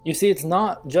You see, it's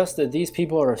not just that these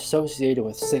people are associated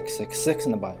with 666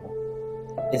 in the Bible.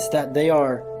 It's that they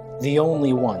are the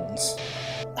only ones.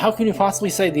 How can you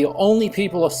possibly say the only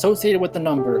people associated with the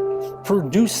number,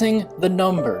 producing the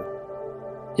number,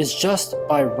 is just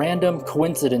by random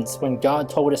coincidence when God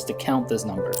told us to count this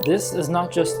number? This is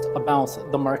not just about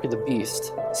the mark of the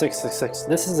beast, 666.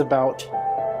 This is about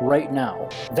right now.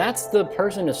 That's the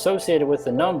person associated with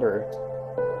the number,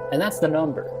 and that's the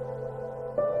number.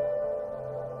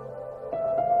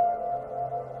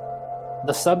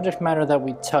 The subject matter that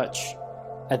we touch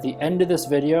at the end of this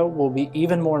video will be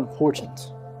even more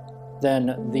important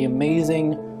than the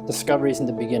amazing discoveries in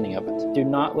the beginning of it. Do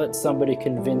not let somebody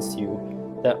convince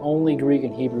you that only Greek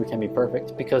and Hebrew can be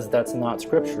perfect, because that's not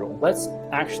scriptural. Let's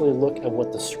actually look at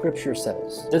what the scripture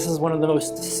says. This is one of the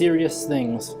most serious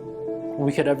things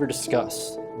we could ever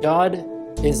discuss. God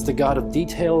is the God of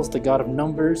details, the God of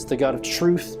numbers, the God of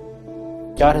truth.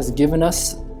 God has given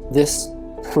us this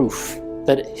proof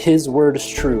that his word is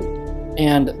true.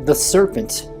 And the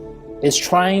serpent is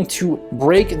trying to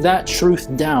break that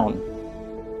truth down.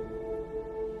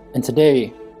 And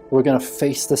today, we're going to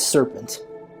face the serpent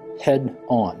head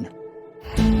on.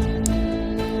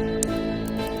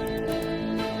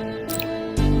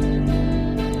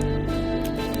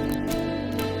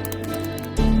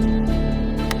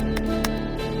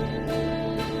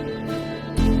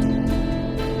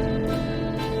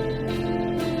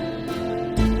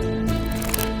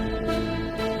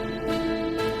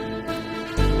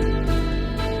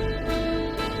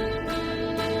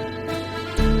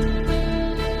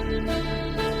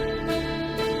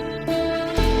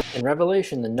 In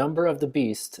Revelation, the number of the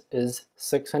beast is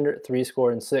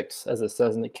 666, as it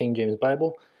says in the King James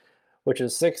Bible, which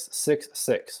is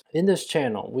 666. In this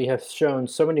channel, we have shown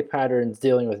so many patterns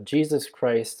dealing with Jesus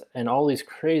Christ and all these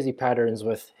crazy patterns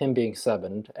with him being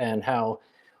seven, and how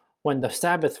when the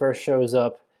Sabbath first shows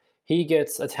up, he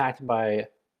gets attacked by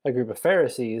a group of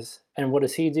Pharisees, and what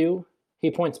does he do?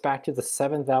 He points back to the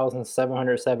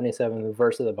 7,777th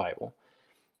verse of the Bible.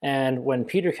 And when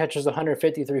Peter catches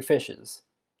 153 fishes,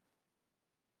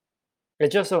 it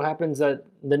just so happens that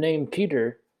the name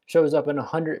Peter shows up in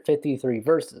 153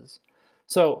 verses.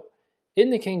 So in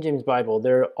the King James Bible,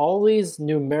 there are all these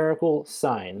numerical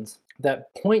signs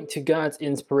that point to God's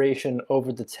inspiration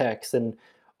over the text and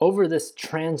over this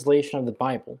translation of the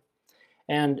Bible.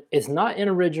 And it's not in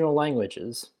original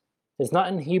languages. It's not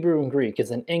in Hebrew and Greek. It's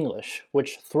in English,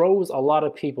 which throws a lot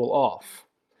of people off.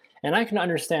 And I can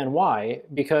understand why,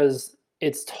 because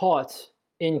it's taught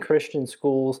in Christian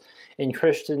schools, in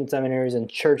Christian seminaries and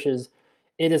churches.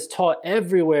 It is taught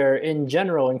everywhere in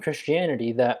general in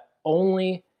Christianity that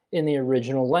only in the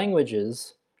original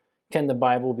languages can the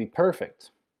Bible be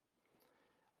perfect.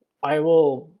 I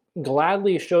will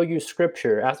gladly show you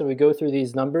scripture after we go through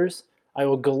these numbers. I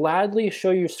will gladly show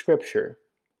you scripture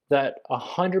that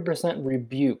 100%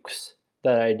 rebukes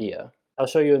that idea. I'll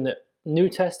show you in the New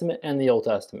Testament and the Old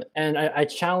Testament. And I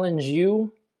challenge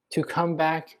you to come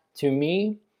back to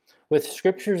me with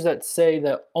scriptures that say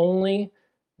that only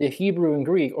the Hebrew and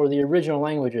Greek, or the original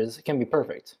languages, can be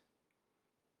perfect.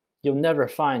 You'll never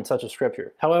find such a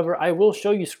scripture. However, I will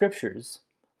show you scriptures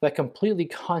that completely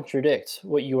contradict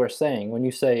what you are saying when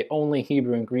you say only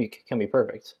Hebrew and Greek can be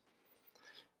perfect.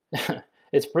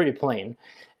 It's pretty plain.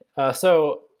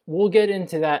 So we'll get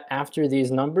into that after these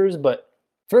numbers, but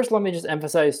first let me just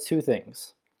emphasize two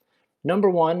things. Number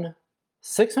one,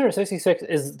 666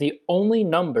 is the only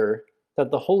number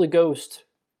that the Holy Ghost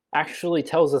actually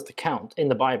tells us to count in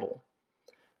the Bible.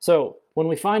 So when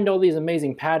we find all these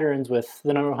amazing patterns with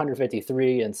the number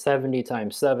 153 and 70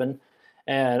 times 7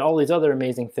 and all these other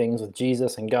amazing things with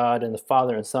Jesus and God and the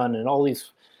Father and Son and all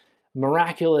these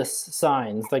miraculous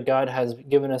signs that God has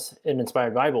given us in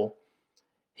inspired Bible,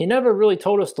 he never really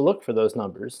told us to look for those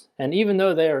numbers. And even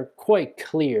though they are quite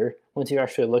clear once you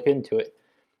actually look into it,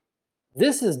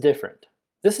 this is different.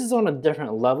 This is on a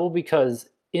different level, because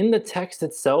in the text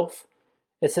itself,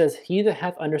 it says, "He that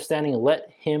hath understanding,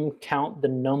 let him count the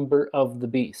number of the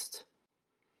beast."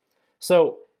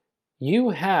 So you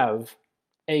have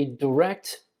a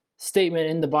direct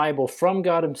statement in the Bible from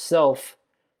God himself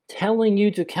telling you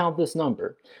to count this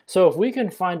number. So if we can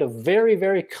find a very,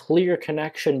 very clear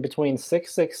connection between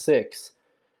 666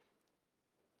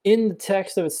 in the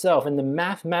text of itself, in the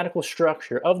mathematical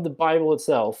structure of the Bible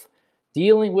itself,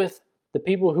 dealing with the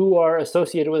people who are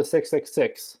associated with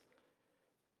 666,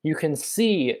 you can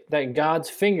see that God's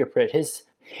fingerprint, his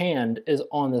hand, is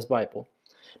on this Bible.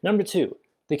 Number two,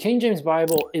 the King James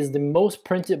Bible is the most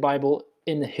printed Bible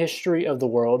in the history of the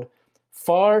world,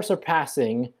 far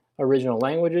surpassing original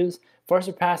languages, far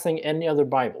surpassing any other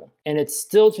Bible. And it's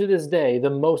still to this day the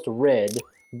most read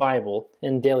Bible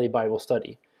in daily Bible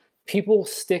study. People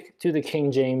stick to the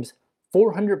King James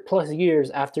 400 plus years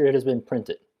after it has been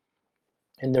printed.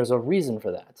 And there's a reason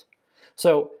for that.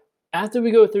 So after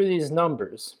we go through these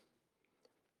numbers,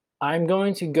 I'm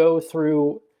going to go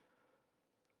through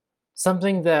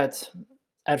something that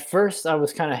at first I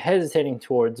was kind of hesitating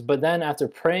towards, but then after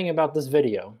praying about this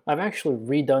video, I've actually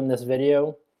redone this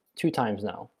video 2 times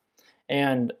now.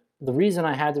 And the reason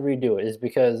I had to redo it is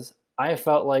because I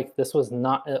felt like this was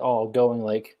not at all going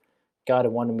like God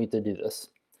had wanted me to do this.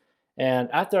 And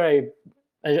after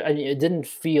it didn't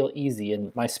feel easy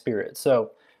in my spirit.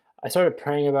 So I started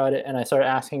praying about it and I started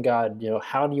asking God,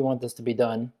 how do you want this to be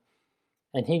done?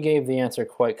 And he gave the answer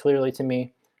quite clearly to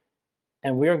me.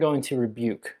 And we are going to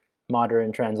rebuke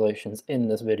modern translations in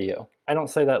this video. I don't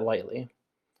say that lightly.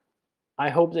 I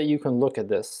hope that you can look at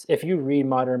this. If you read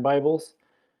modern Bibles,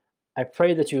 I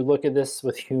pray that you look at this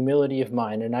with humility of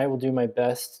mind, and I will do my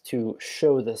best to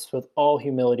show this with all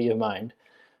humility of mind,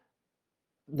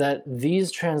 that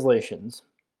these translations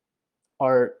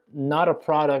are not a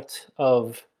product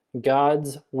of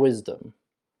God's wisdom,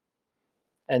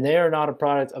 and they are not a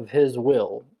product of his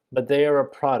will, but they are a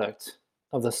product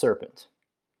of the serpent.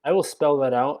 I will spell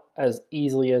that out as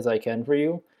easily as I can for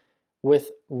you with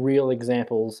real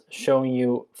examples showing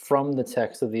you from the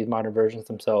text of these modern versions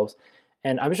themselves.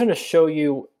 And I'm just going to show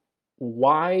you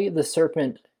why the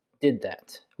serpent did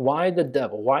that, why the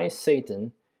devil, why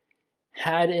Satan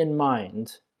had in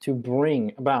mind to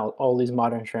bring about all these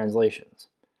modern translations.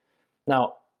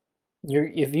 Now,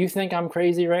 if you think I'm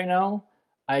crazy right now,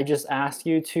 I just ask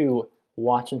you to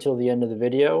watch until the end of the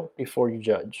video before you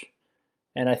judge.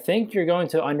 And I think you're going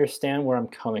to understand where I'm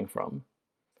coming from.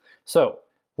 So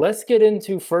let's get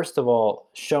into, first of all,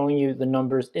 showing you the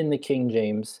numbers in the King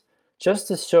James, just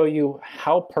to show you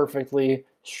how perfectly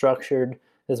structured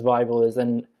this Bible is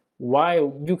and why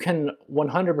you can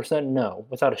 100% know,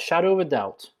 without a shadow of a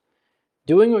doubt,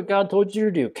 doing what God told you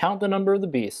to do, count the number of the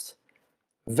beast,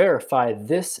 verify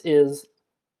this is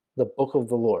the book of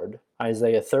the Lord,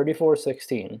 Isaiah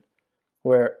 34:16,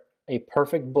 where a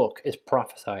perfect book is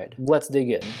prophesied. Let's dig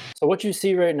in. So what you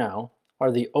see right now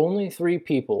are the only 3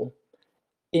 people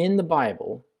in the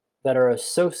Bible that are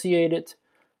associated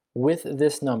with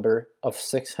this number of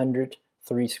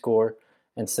 603 score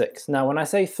and 6. Now, when I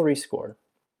say 3 score,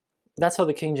 that's how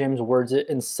the King James words it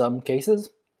in some cases,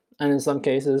 and in some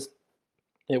cases,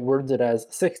 it words it as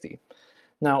 60.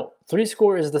 Now, 3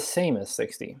 score is the same as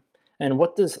 60. And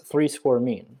what does 3 score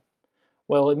mean?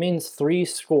 Well, it means 3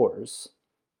 scores.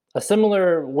 A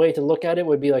similar way to look at it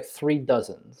would be like 3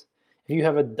 dozens. If you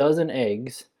have a dozen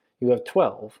eggs, you have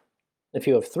 12. If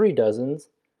you have 3 dozens,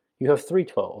 you have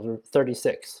 312 or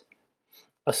 36.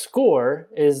 A score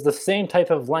is the same type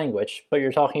of language, but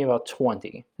you're talking about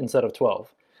 20 instead of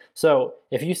 12. So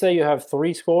if you say you have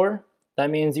 3 score, that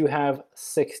means you have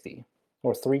 60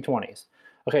 or 320s.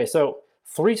 Okay, so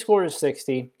 3 score is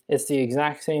 60. It's the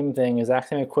exact same thing, exact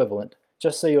same equivalent,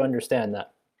 just so you understand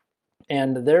that.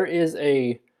 And there is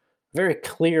a very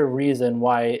clear reason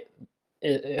why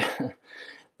the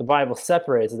Bible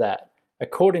separates that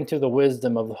according to the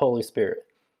wisdom of the Holy Spirit.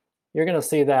 You're going to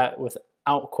see that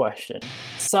without question.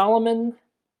 Solomon,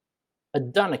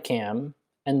 Adonikam,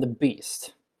 and the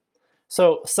beast.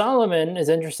 So Solomon is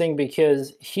interesting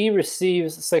because he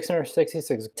receives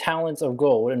 666 talents of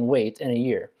gold and weight in a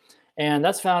year. And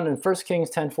that's found in 1 Kings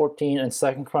 10:14 and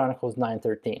 2 Chronicles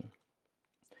 9:13.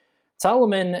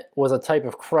 Solomon was a type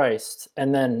of Christ,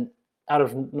 and then out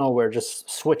of nowhere just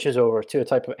switches over to a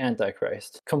type of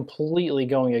Antichrist, completely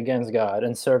going against God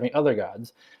and serving other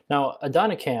gods. Now,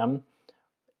 Adonikam,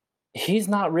 he's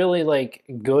not really like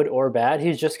good or bad.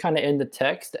 He's just kind of in the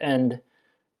text, and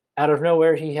out of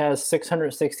nowhere, he has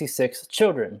 666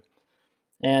 children.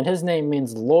 And his name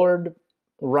means Lord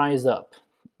Rise Up,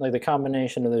 like the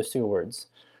combination of those 2 words.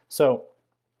 So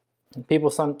people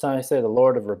sometimes say the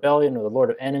Lord of Rebellion or the Lord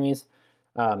of Enemies.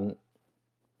 I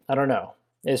don't know.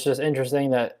 It's just interesting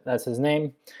that that's his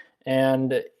name.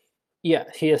 And yeah,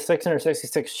 he has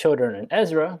 666 children in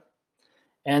Ezra.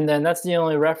 And then that's the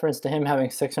only reference to him having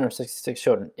 666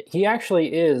 children. He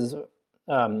actually is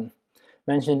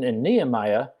mentioned in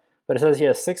Nehemiah, but it says he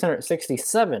has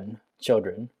 667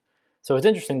 children. So it's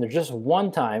interesting. There's just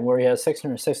one time where he has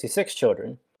 666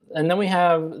 children. And then we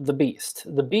have the beast.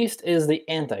 The beast is the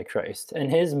Antichrist,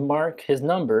 and his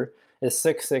number is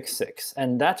 666.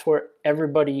 And that's where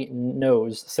everybody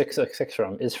knows 666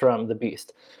 from, is from the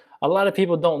beast. A lot of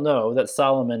people don't know that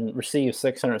Solomon received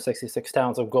 666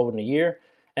 talents of gold in a year,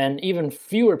 and even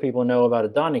fewer people know about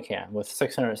Adonikam with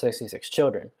 666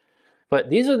 children. But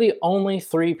these are the only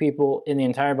 3 people in the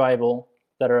entire Bible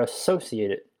that are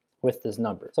associated with this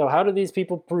number. So how do these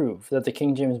people prove that the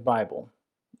King James Bible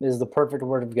is the perfect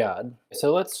word of God?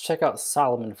 So let's check out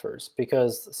Solomon first,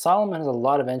 because Solomon has a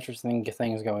lot of interesting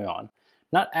things going on.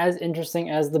 Not as interesting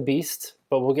as the beast,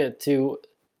 but we'll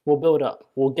build up.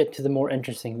 We'll get to the more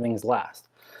interesting things last.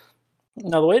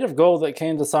 Now, the weight of gold that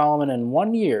came to Solomon in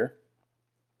 1 year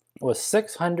was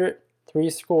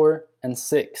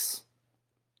 666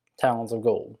 talents of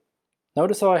gold.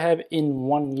 Notice how I have in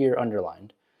 1 year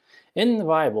underlined. In the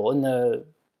Bible, in the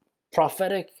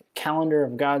prophetic calendar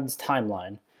of God's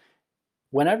timeline,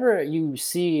 whenever you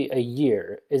see a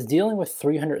year, is dealing with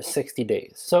 360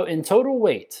 days. So in total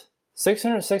weight,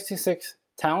 666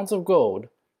 talents of gold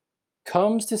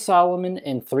comes to Solomon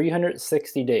in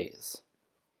 360 days.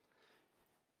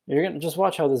 You're going to just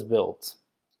watch how this builds.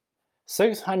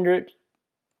 600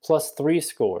 plus 3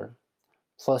 score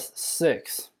plus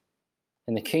 6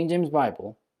 in the King James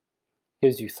Bible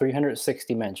gives you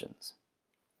 360 mentions.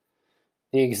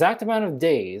 The exact amount of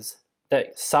days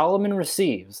that Solomon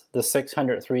receives the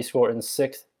 603 score and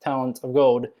 6 talents of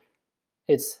gold,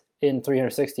 it's in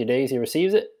 360 days he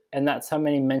receives it, and that's how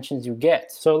many mentions you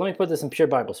get. So let me put this in Pure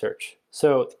Bible Search.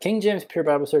 So King James Pure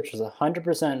Bible Search is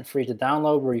 100% free to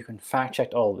download, where you can fact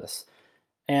check all of this.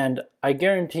 And I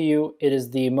guarantee you it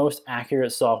is the most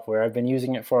accurate software. I've been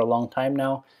using it for a long time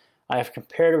now. I have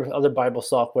compared it with other Bible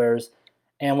softwares,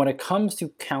 and when it comes to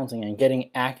counting and getting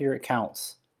accurate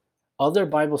counts, other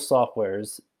Bible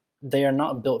softwares, they are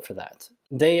not built for that.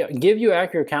 They give you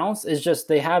accurate counts, it's just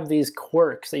they have these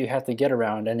quirks that you have to get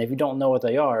around, and if you don't know what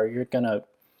they are, you're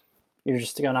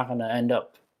just not going to end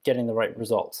up getting the right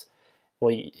results.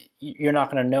 Well, you're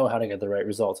not going to know how to get the right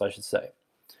results, I should say.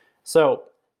 So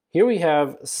here we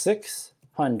have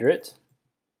 600,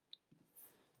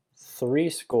 3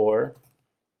 score,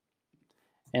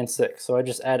 and 6. So I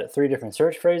just added 3 different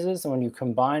search phrases, and when you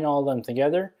combine all of them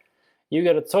together, you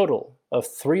get a total of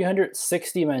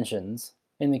 360 mentions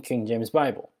in the King James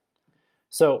Bible.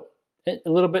 So a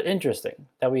little bit interesting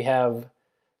that we have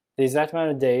the exact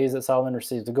amount of days that Solomon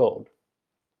received the gold.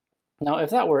 Now, if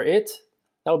that were it,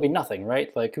 that would be nothing,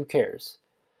 right? Like, who cares?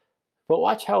 But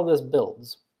watch how this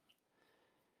builds.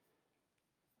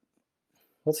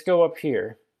 Let's go up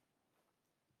here.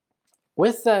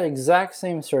 With that exact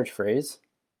same search phrase,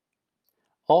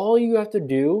 all you have to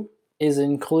do is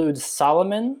include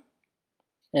Solomon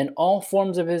in all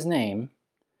forms of his name,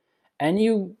 and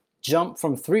you jump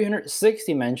from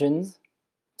 360 mentions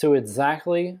to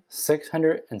exactly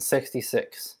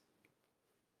 666.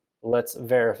 Let's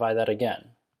verify that again.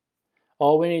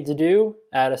 All we need to do,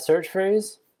 add a search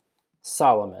phrase,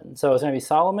 Solomon. So it's going to be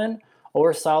Solomon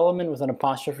or Solomon with an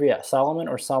apostrophe S, Solomon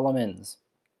or Solomons.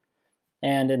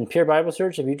 And in Pure Bible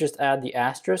Search, if you just add the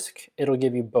asterisk, it'll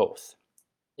give you both.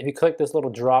 If you click this little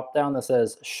drop down that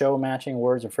says show matching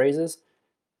words and phrases,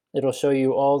 it'll show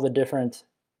you all the different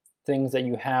things that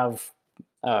you have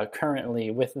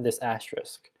currently with this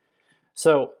asterisk.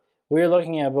 So we're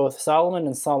looking at both Solomon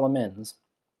and Solomons,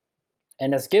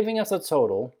 and it's giving us a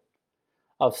total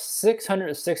of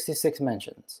 666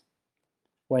 mentions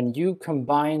when you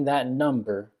combine that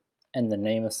number and the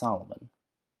name of Solomon.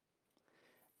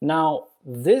 Now,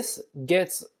 this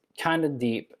gets kind of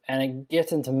deep, and it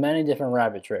gets into many different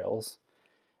rabbit trails.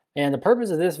 And the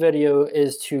purpose of this video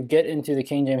is to get into the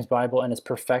King James Bible and its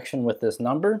perfection with this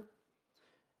number.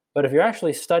 But if you're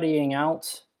actually studying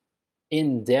out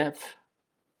in depth,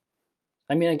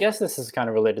 I mean, I guess this is kind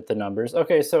of related to numbers.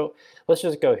 Okay, so let's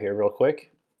just go here real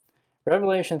quick.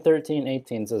 Revelation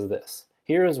 13:18 says this.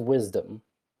 Here is wisdom.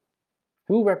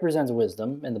 Who represents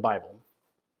wisdom in the Bible?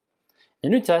 The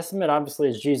New Testament obviously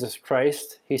is Jesus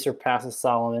Christ. He surpasses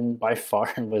Solomon by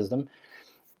far in wisdom.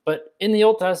 But in the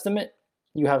Old Testament,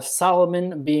 you have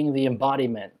Solomon being the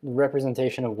embodiment, the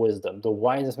representation of wisdom, the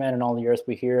wisest man in all the earth.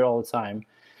 We hear it all the time.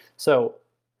 So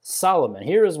Solomon,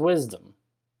 here is wisdom.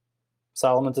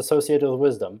 Solomon's associated with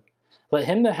wisdom. Let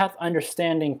him that hath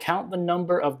understanding count the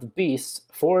number of the beasts,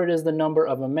 for it is the number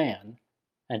of a man,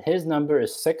 and his number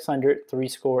is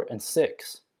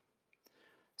 666.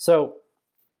 So,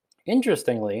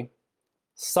 interestingly,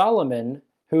 Solomon,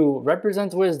 who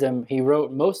represents wisdom, he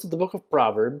wrote most of the book of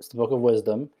Proverbs, the book of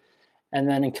wisdom, and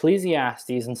then Ecclesiastes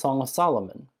and Song of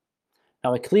Solomon.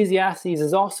 Now, Ecclesiastes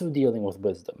is also dealing with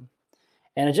wisdom.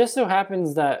 And it just so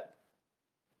happens that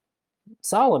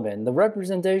Solomon, the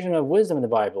representation of wisdom in the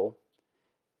Bible,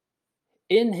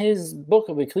 in his book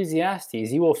of Ecclesiastes,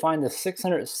 you will find the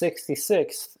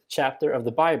 666th chapter of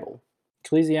the Bible.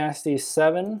 Ecclesiastes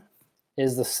 7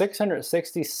 is the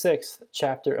 666th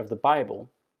chapter of the Bible.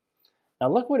 Now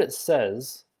look what it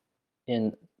says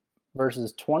in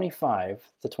verses 25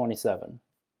 to 27. It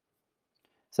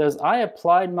says, I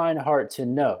applied mine heart to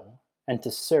know, and to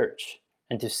search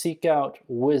and to seek out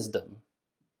wisdom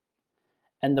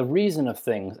and the reason of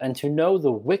things, and to know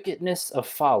the wickedness of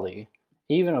folly,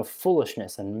 even of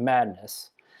foolishness and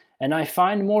madness. And I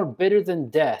find more bitter than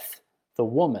death the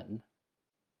woman.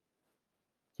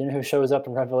 You know who shows up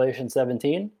in Revelation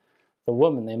 17? The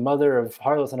woman, the mother of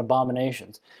harlots and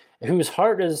abominations, whose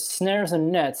heart is snares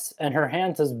and nets, and her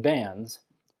hands as bands.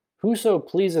 Whoso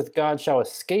pleaseth God shall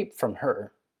escape from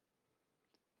her,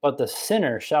 but the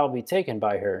sinner shall be taken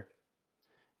by her.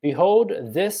 Behold,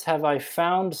 this have I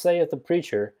found, saith the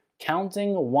preacher,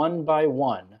 counting one by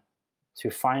one, to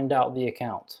find out the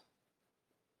account.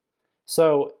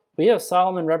 So we have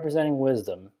Solomon representing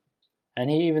wisdom, and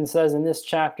he even says in this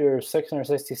chapter,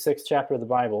 666 chapter of the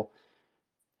Bible,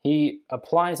 he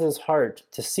applies his heart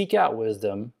to seek out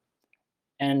wisdom.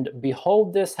 And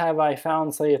behold, this have I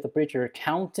found, saith the preacher,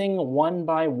 counting one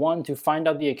by one to find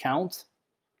out the account.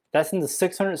 That's in the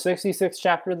 666th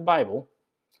chapter of the Bible.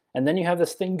 And then you have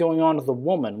this thing going on with the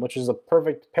woman, which is a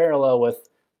perfect parallel with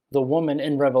the woman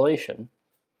in Revelation.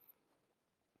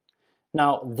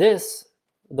 Now,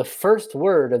 the first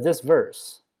word of this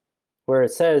verse, where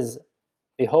it says,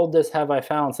 behold, this have I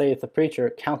found, saith the preacher,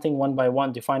 counting one by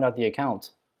one to find out the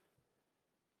account.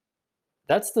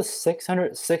 That's the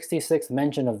 666th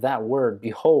mention of that word,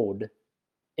 behold,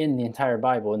 in the entire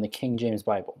Bible, in the King James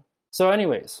Bible. So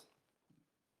anyways,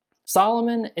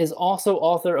 Solomon is also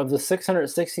author of the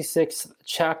 666th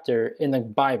chapter in the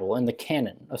Bible, in the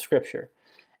canon of Scripture.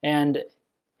 And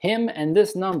him and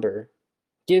this number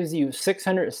gives you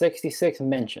 666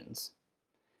 mentions.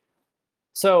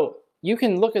 So you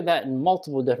can look at that in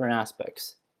multiple different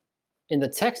aspects, in the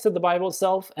text of the Bible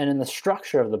itself and in the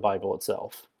structure of the Bible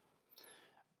itself.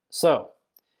 So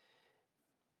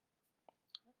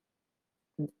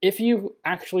if you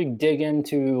actually dig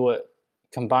into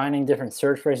combining different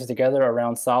search phrases together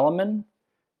around Solomon,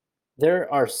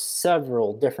 there are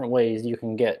several different ways you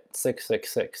can get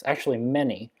 666. Actually,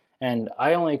 many. And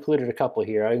I only included a couple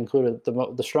here. I included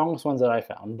the strongest ones that I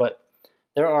found, but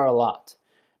there are a lot.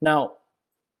 Now,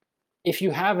 if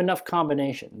you have enough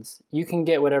combinations, you can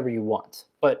get whatever you want.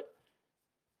 But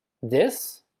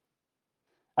this,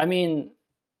 I mean,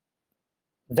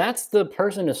 that's the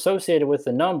person associated with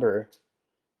the number,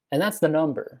 and that's the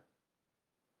number.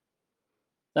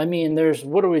 I mean,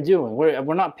 what are we doing?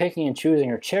 We're not picking and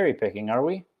choosing or cherry picking, are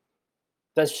we?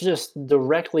 That's just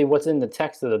directly what's in the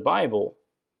text of the Bible.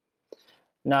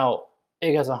 Now,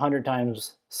 it gets 100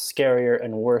 times scarier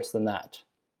and worse than that.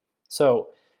 So,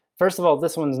 first of all,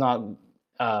 this one's not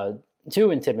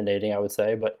too intimidating, I would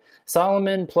say, but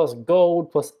Solomon plus gold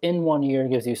plus in 1 year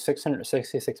gives you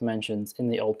 666 mentions in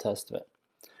the Old Testament.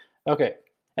 Okay,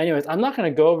 anyways, I'm not going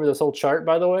to go over this whole chart,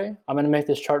 by the way. I'm going to make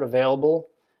this chart available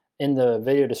in the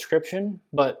video description,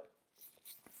 but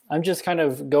I'm just kind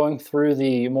of going through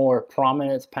the more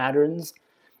prominent patterns,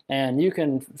 and you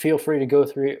can feel free to go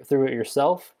through it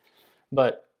yourself.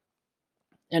 But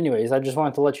anyways, I just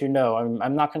wanted to let you know,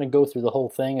 I'm not going to go through the whole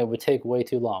thing. It would take way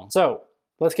too long. So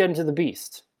let's get into the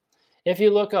beast. If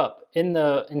you look up in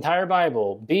the entire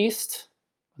Bible, beast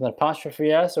with an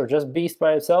apostrophe S, or just beast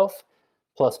by itself,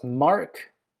 plus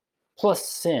mark, plus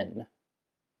sin.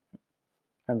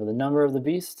 Remember the number of the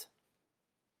beast?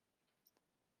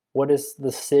 What is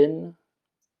the sin?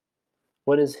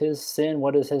 What is his sin?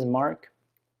 What is his mark?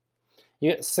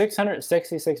 You get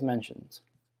 666 mentions.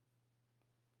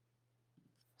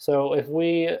 So if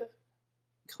we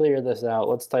clear this out,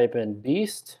 let's type in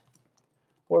beast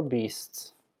or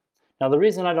beasts. Now the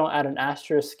reason I don't add an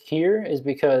asterisk here is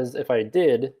because if I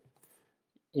did,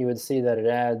 you would see that it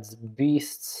adds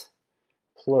beasts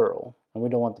plural. And we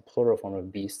don't want the plural form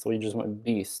of beast, so we just want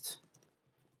beast.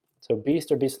 So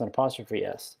beast or beast with an apostrophe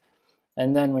S.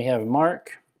 And then we have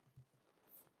mark.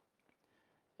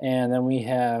 And then we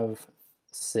have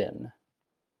sin.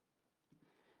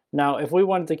 Now, if we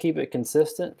wanted to keep it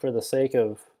consistent for the sake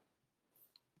of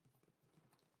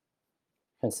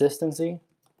consistency,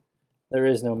 there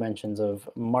is no mentions of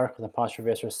mark with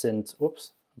apostrophe S or sin.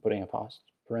 Whoops, I'm putting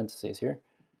parentheses here.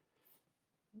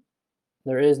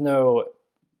 There is no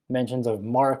mentions of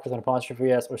mark with an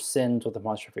apostrophe S or sins with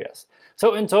apostrophe S.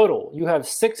 So in total, you have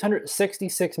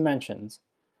 666 mentions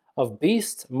of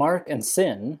beast, mark, and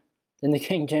sin in the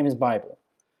King James Bible.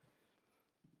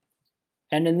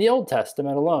 And in the Old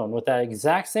Testament alone, with that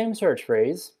exact same search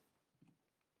phrase,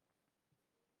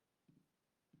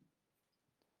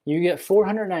 you get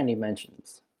 490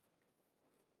 mentions.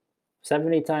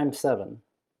 70 times 7.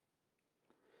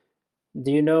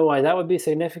 Do you know why that would be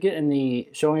significant in the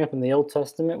showing up in the Old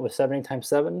Testament with 70 times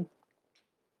 7?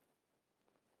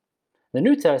 The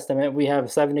New Testament, we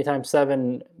have 70 times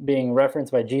 7 being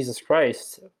referenced by Jesus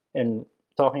Christ and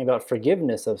talking about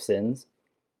forgiveness of sins,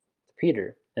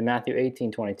 Peter in Matthew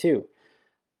 18:22.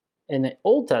 In the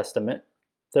Old Testament,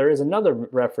 there is another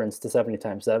reference to 70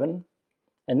 times 7,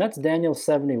 and that's Daniel's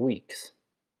 70 weeks.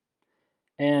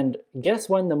 And guess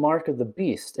when the mark of the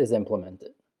beast is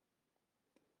implemented?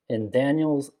 In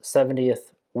Daniel's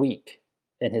 70th week,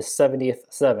 in his 70th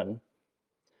 7.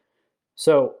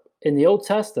 So in the Old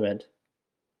Testament,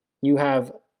 you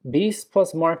have beast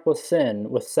plus mark plus sin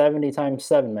with 70 times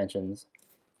 7 mentions.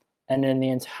 And in the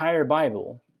entire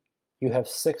Bible, you have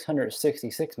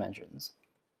 666 mentions.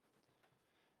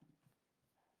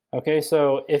 Okay,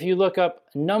 so if you look up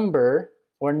number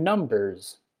or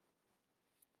numbers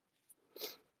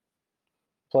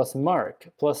plus mark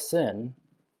plus sin,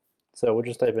 so we'll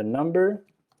just type in number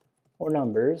or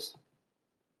numbers.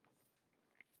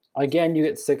 Again, you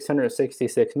get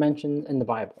 666 mentions in the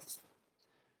Bible.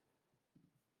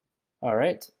 All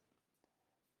right.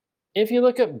 If you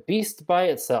look up beast by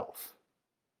itself,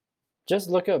 just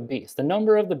look up beast. The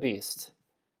number of the beast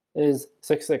is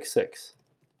 666.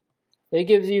 It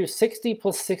gives you 60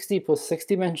 plus 60 plus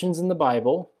 60 mentions in the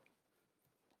Bible.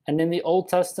 And in the Old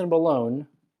Testament alone,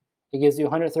 it gives you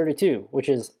 132, which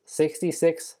is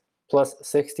 66 plus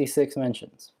 66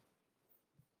 mentions.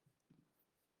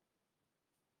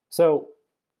 So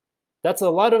that's a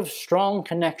lot of strong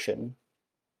connection,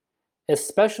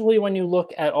 especially when you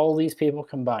look at all these people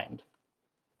combined.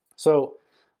 So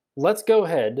let's go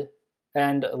ahead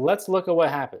and let's look at what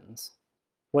happens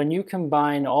when you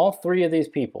combine all three of these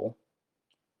people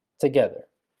together.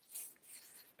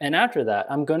 And after that,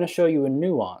 I'm going to show you a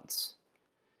nuance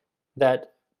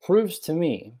that proves to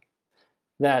me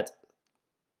that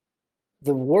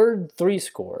the word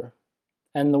threescore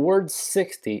and the word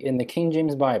 60 in the King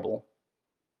James Bible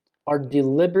are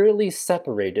deliberately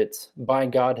separated by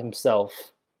God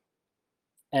himself.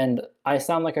 And I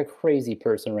sound like a crazy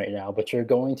person right now, but you're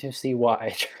going to see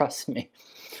why, trust me.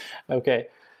 Okay,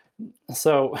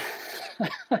 so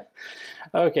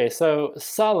so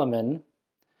Solomon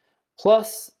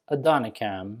plus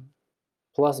Adonikam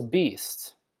plus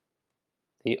beast,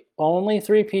 the only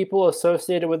three people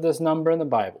associated with this number in the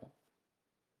Bible,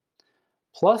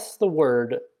 plus the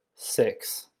word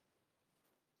 6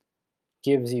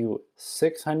 gives you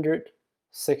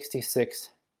 666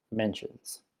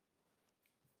 mentions.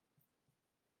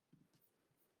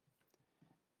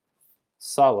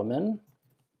 Solomon,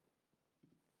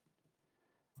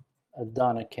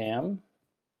 Adonikam,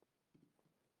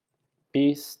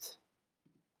 beast,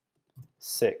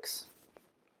 6.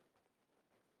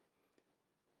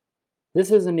 This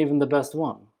isn't even the best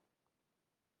one.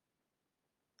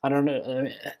 I don't know. I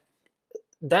mean,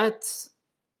 that's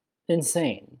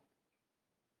insane.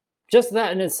 Just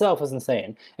that in itself is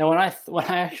insane. And when I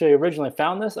actually originally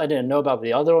found this, I didn't know about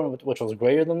the other one, which was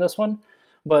greater than this one.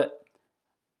 But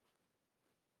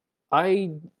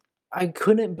I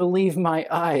couldn't believe my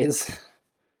eyes.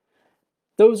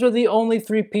 Those are the only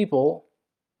three people.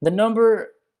 The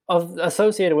number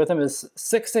associated with them is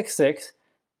 666.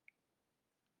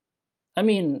 I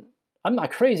mean, I'm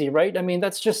not crazy, right? I mean,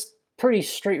 that's just pretty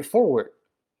straightforward.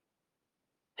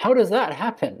 How does that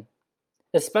happen?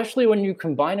 Especially when you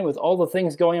combine it with all the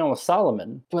things going on with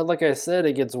Solomon. But like I said,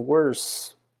 it gets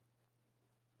worse.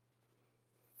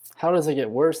 How does it get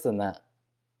worse than that?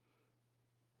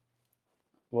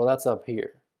 Well, that's up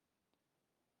here.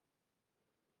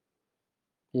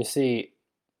 You see,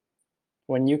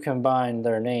 when you combine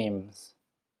their names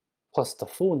plus the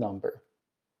full number,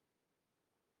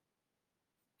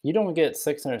 you don't get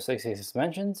 666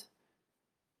 mentions,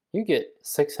 you get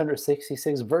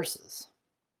 666 verses.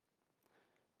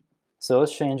 So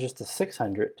let's change this to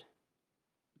 600,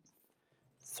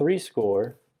 3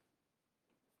 score,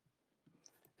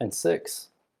 and 6.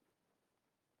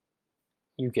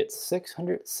 You get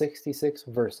 666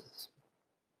 verses.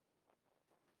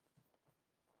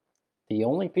 The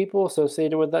only people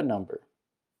associated with that number,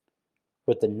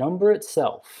 with the number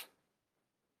itself.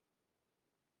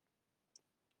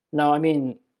 Now, I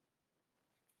mean,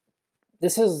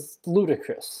 this is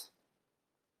ludicrous.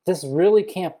 This really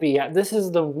can't be. This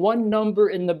is the one number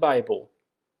in the Bible,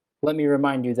 let me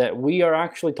remind you, that we are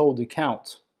actually told to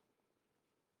count.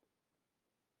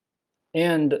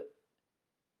 And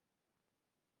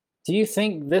do you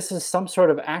think this is some sort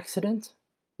of accident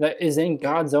that is in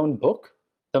God's own book?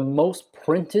 The most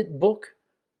printed book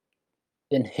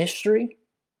in history?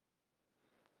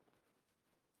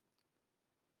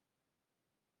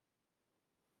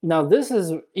 Now, this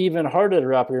is even harder to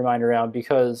wrap your mind around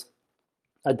because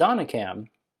Adonikam,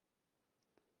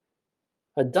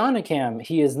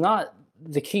 he is not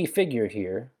the key figure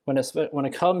here when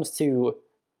it comes to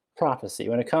prophecy,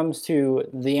 when it comes to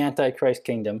the Antichrist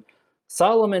kingdom,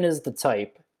 Solomon is the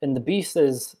type, and the beast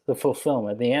is the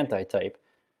fulfillment, the antitype.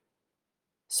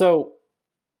 So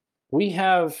we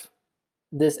have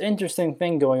this interesting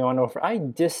thing going on. If I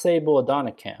disable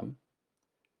Adonicam,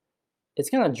 it's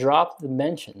going to drop the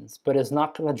mentions, but it's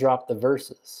not going to drop the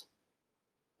verses.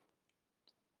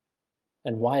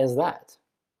 And why is that?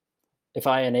 If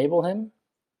I enable him,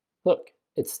 look,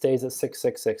 it stays at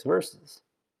 666 verses.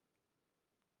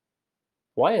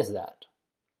 Why is that?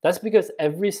 That's because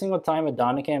every single time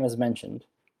Adonicam is mentioned,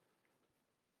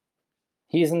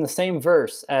 he's in the same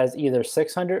verse as either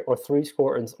 600 or 3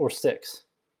 score or 6.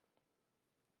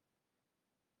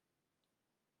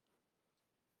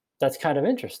 That's kind of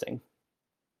interesting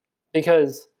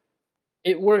because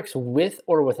it works with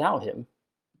or without him.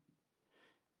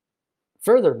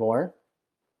 Furthermore,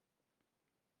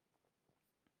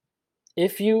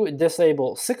 if you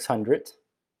disable 600,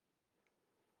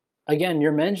 again,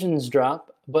 your mentions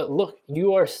drop, but look,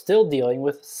 you are still dealing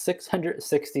with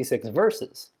 666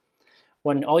 verses.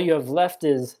 When all you have left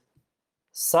is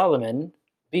Solomon,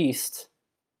 beast,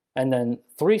 and then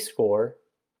 3 score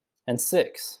and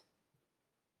 6.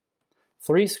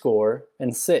 3 score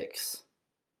and 6.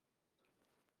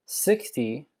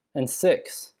 60 and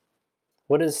 6.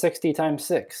 What is 60 times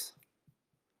 6?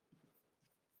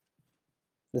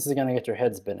 This is going to get your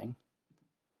head spinning.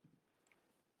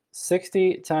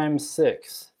 60 times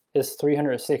 6 is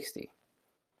 360.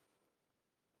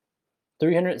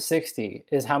 360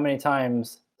 is how many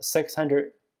times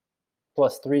 600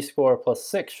 plus 3 score plus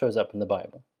 6 shows up in the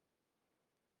Bible.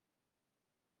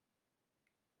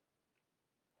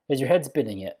 Is your head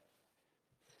spinning yet?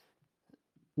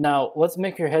 Now, let's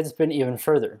make your head spin even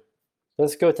further.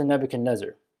 Let's go to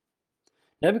Nebuchadnezzar.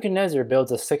 Nebuchadnezzar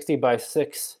builds a 60 by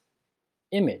 6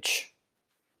 image.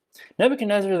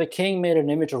 Nebuchadnezzar the king made an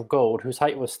image of gold whose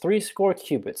height was 3 score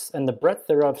cubits and the breadth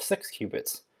thereof 6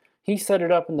 cubits. He set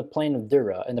it up in the plain of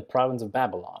Dura in the province of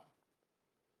Babylon.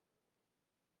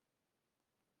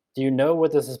 Do you know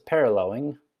what this is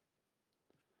paralleling?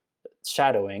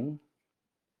 Shadowing.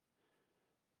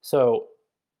 So,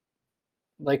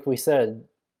 like we said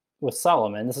with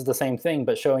Solomon, this is the same thing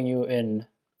but showing you in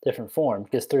different form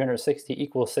because 360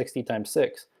 equals 60 times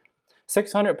 6.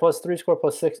 600 plus 3 score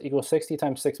plus 6 equals 60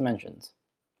 times 6 mentions,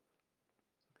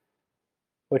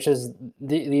 which is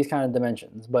these kind of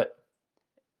dimensions. But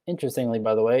interestingly,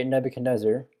 by the way,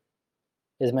 Nebuchadnezzar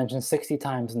is mentioned 60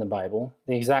 times in the Bible,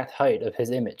 the exact height of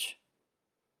his image.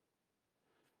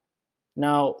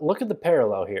 Now, look at the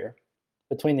parallel here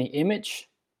between the image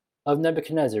of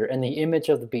Nebuchadnezzar and the image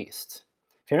of the beast.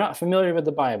 If you're not familiar with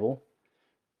the Bible,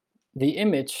 the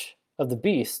image of the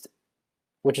beast,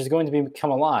 which is going to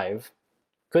become alive,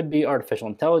 could be artificial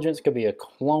intelligence, could be a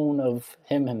clone of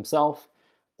him himself.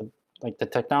 Like the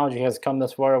technology has come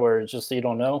this far where it's just you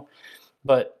don't know.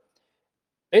 But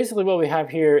basically what we have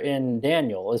here in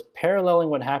Daniel is paralleling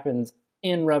what happens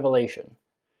in Revelation.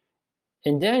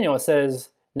 In Daniel it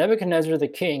says, Nebuchadnezzar the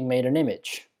king made an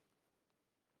image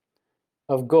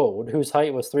of gold whose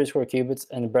height was 3 square cubits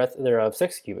and the breadth thereof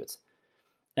 6 cubits.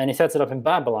 And he sets it up in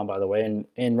Babylon, by the way. And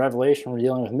in Revelation, we're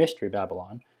dealing with Mystery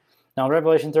Babylon. Now, in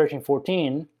Revelation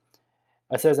 13:14,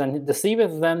 it says, And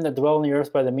deceiveth them that dwell on the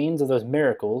earth by the means of those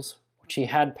miracles, which he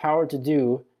had power to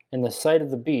do in the sight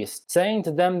of the beast, saying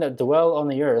to them that dwell on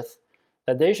the earth,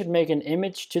 that they should make an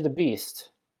image to the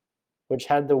beast, which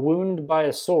had the wound by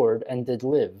a sword and did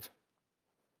live.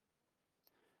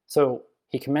 So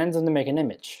he commands them to make an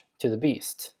image to the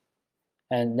beast.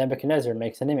 And Nebuchadnezzar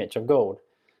makes an image of gold.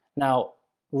 Now,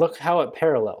 look how it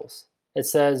parallels. It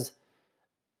says,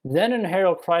 Then an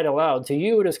herald cried aloud, To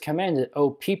you it is commanded, O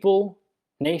people,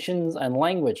 nations, and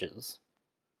languages.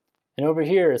 And over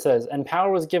here it says, And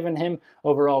power was given him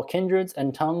over all kindreds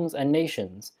and tongues and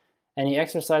nations. And he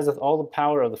exerciseth all the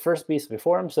power of the first beast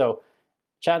before him. So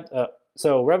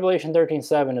Revelation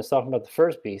 13:7 is talking about the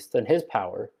first beast and his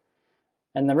power.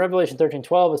 And then Revelation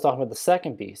 13:12 is talking about the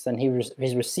second beast. And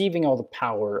he's receiving all the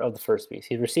power of the first beast.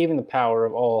 He's receiving the power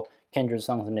of all kindreds,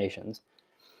 tongues, and nations.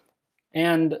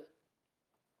 And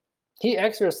he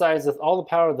exerciseth all the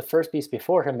power of the first beast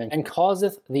before him, and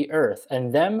causeth the earth,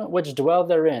 and them which dwell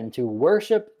therein, to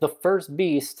worship the first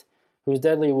beast, whose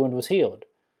deadly wound was healed.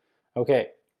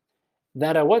 Okay.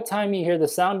 That at what time ye hear the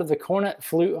sound of the cornet,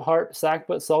 flute, harp,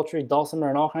 sackbut, psaltery, dulcimer,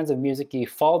 and all kinds of music, ye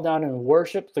fall down and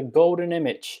worship the golden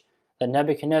image that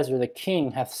Nebuchadnezzar the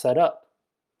king hath set up.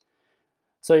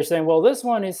 So you're saying, well, this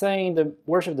one is saying to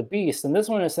worship the beast, and this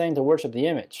one is saying to worship the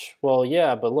image. Well,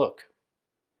 yeah, but look.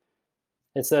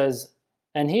 It says,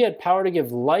 And he had power to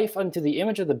give life unto the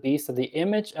image of the beast, that the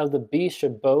image of the beast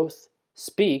should both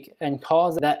speak and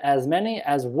cause that as many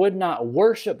as would not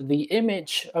worship the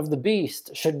image of the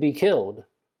beast should be killed.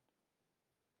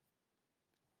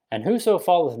 And whoso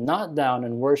falleth not down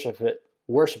and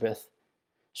worshipeth,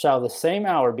 shall the same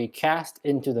hour be cast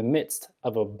into the midst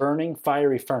of a burning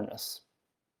fiery furnace.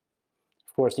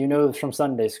 Of course, you know from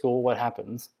Sunday school what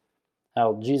happens,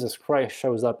 how Jesus Christ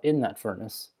shows up in that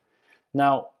furnace.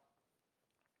 Now,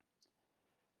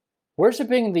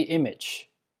 worshiping the image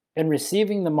and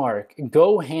receiving the mark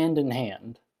go hand in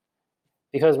hand,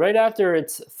 because right after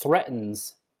it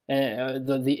threatens,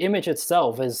 the image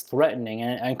itself is threatening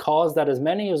and cause that as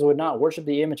many as would not worship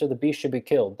the image of the beast should be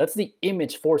killed. That's the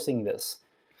image forcing this.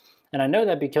 And I know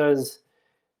that because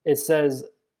it says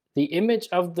the image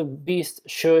of the beast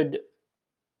should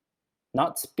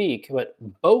not speak, but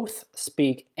both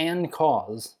speak and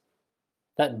cause.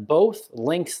 That both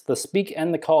links the speak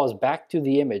and the cause back to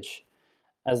the image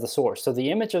as the source. So the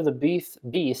image of the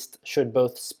beast should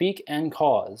both speak and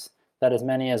cause that as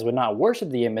many as would not worship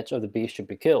the image of the beast should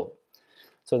be killed.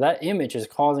 So that image is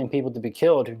causing people to be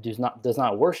killed who does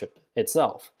not worship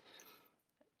itself.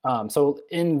 So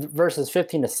in verses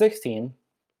 15 to 16,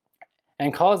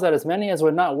 and cause that as many as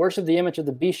would not worship the image of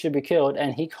the beast should be killed,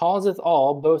 and he causeth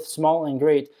all, both small and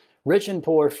great, rich and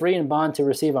poor, free and bond, to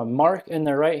receive a mark in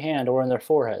their right hand or in their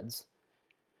foreheads.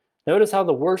 Notice how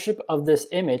the worship of this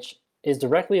image is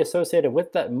directly associated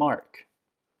with that mark.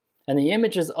 And the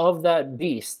images of that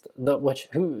beast,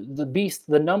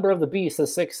 the number of the beast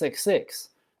is 666.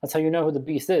 That's how you know who the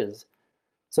beast is.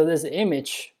 So this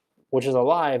image, which is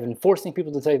alive and forcing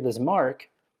people to take this mark,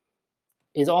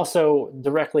 is also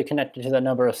directly connected to that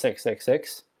number of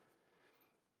 666.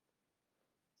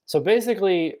 So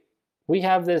basically, we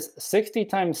have this 60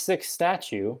 times 6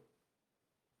 statue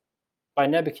by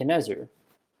Nebuchadnezzar,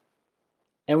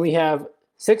 and we have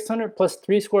 600 plus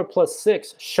 3 square plus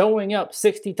 6 showing up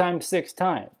 60 times 6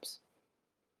 times.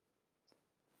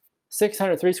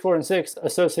 600, 3 square and 6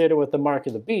 associated with the mark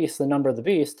of the beast, the number of the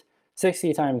beast.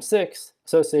 60 times 6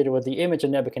 associated with the image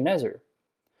of Nebuchadnezzar.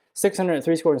 600,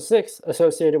 3 square and 6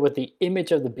 associated with the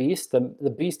image of the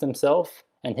beast himself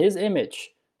and his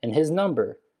image and his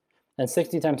number. And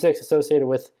 60 times 6 associated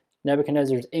with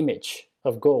Nebuchadnezzar's image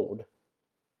of gold.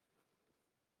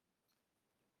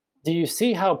 Do you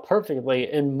see how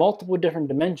perfectly, in multiple different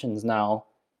dimensions now,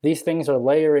 these things are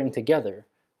layering together?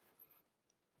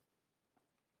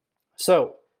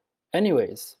 So,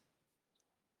 anyways,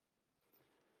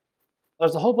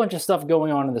 there's a whole bunch of stuff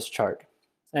going on in this chart,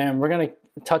 and we're going to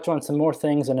touch on some more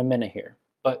things in a minute here.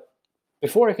 But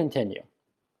before I continue,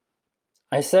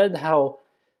 I said how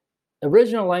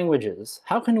original languages,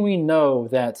 how can we know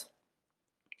that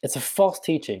it's a false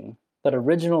teaching that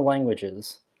original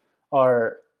languages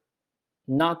are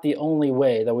not the only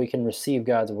way that we can receive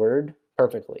God's word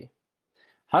perfectly?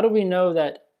 How do we know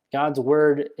that God's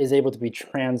word is able to be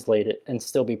translated and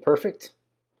still be perfect?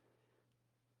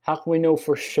 How can we know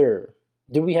for sure?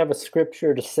 Do we have a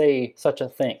scripture to say such a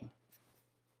thing?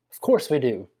 Of course we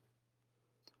do.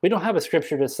 We don't have a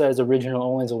scripture that says original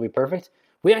onlys will be perfect.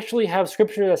 We actually have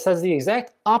scripture that says the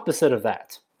exact opposite of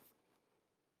that.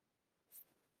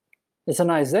 It's in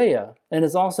Isaiah, and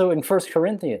it's also in 1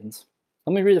 Corinthians.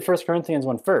 Let me read the 1 Corinthians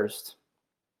one first,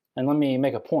 and let me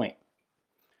make a point.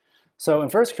 So in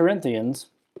 1 Corinthians,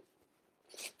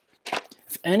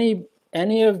 if any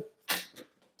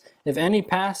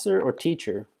pastor or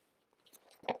teacher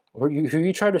who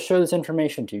you try to show this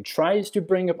information to tries to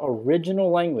bring up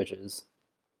original languages,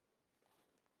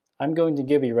 I'm going to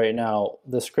give you right now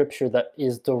the scripture that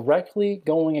is directly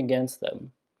going against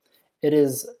them. It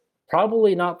is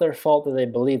probably not their fault that they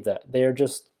believe that. They're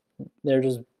just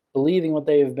believing what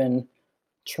they've been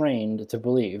trained to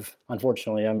believe.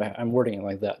 Unfortunately, I'm wording it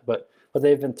like that, but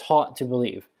they've been taught to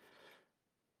believe.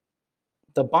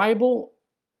 The Bible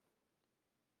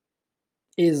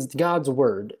is God's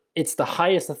word. It's the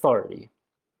highest authority,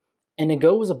 and it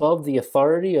goes above the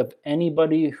authority of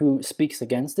anybody who speaks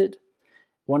against it.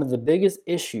 One of the biggest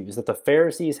issues that the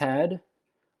Pharisees had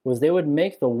was they would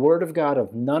make the word of God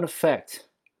of none effect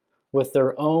with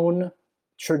their own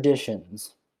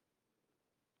traditions,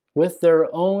 with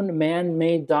their own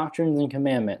man-made doctrines and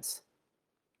commandments.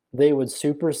 They would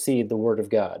supersede the word of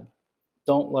God.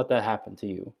 Don't let that happen to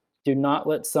you. Do not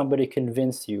let somebody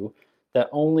convince you that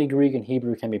only Greek and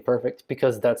Hebrew can be perfect,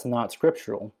 because that's not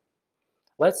scriptural.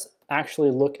 Let's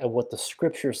actually look at what the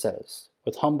scripture says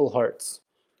with humble hearts.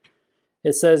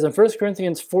 It says in 1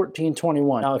 Corinthians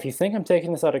 14:21. Now, if you think I'm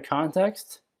taking this out of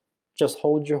context, just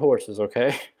hold your horses,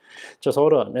 okay? Just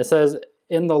hold on. It says,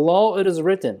 in the law it is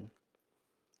written,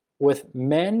 with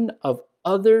men of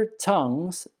other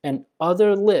tongues and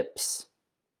other lips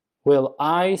will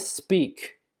I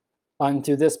speak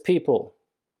unto this people,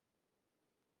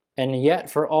 and yet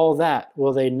for all that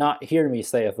will they not hear me,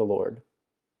 saith the Lord.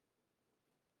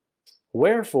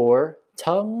 Wherefore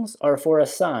tongues are for a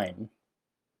sign,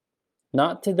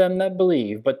 not to them that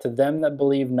believe, but to them that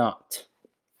believe not.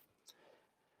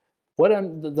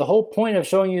 The whole point of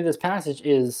showing you this passage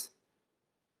is,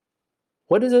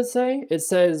 what does it say? It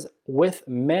says, with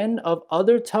men of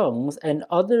other tongues and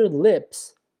other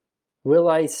lips will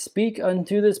I speak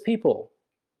unto this people.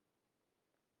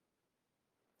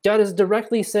 God is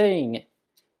directly saying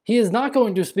he is not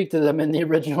going to speak to them in the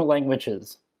original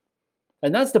languages.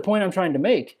 And that's the point I'm trying to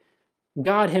make.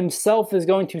 God himself is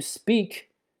going to speak.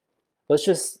 Let's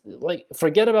just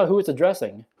forget about who it's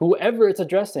addressing. Whoever it's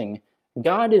addressing,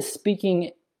 God is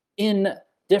speaking in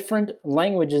different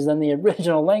languages than the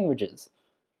original languages.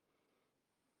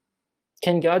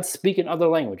 Can God speak in other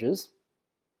languages?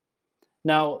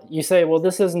 Now, you say, well,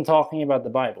 this isn't talking about the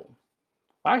Bible.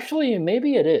 Actually,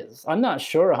 maybe it is. I'm not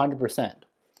sure 100%.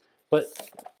 But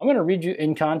I'm going to read you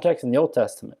in context in the Old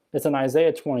Testament. It's in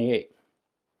Isaiah 28.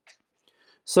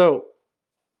 So,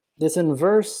 it's in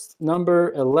verse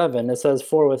number 11. It says,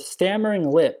 for with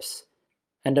stammering lips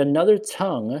and another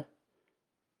tongue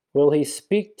will he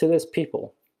speak to this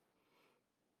people.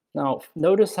 Now,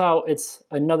 notice how it's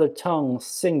another tongue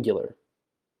singular.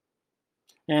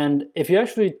 And if you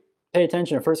actually pay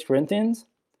attention to 1 Corinthians,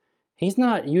 he's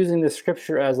not using this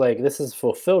scripture as this is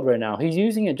fulfilled right now. He's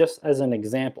using it just as an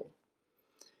example.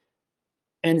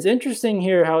 And it's interesting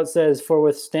here how it says, for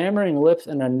with stammering lips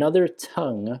and another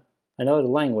tongue, another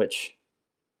language,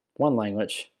 one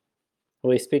language,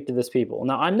 will he speak to this people.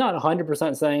 Now, I'm not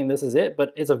 100% saying this is it,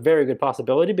 but it's a very good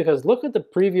possibility, because look at the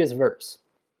previous verse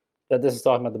that this is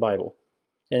talking about the Bible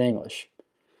in English.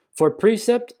 For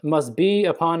precept must be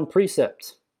upon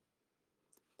precept,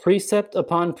 precept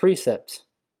upon precept,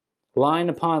 line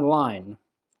upon line,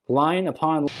 line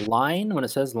upon line. When it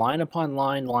says line upon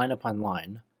line, line upon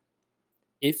line,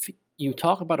 if you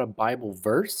talk about a Bible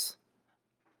verse,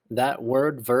 that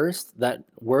word verse, that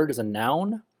word is a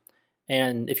noun.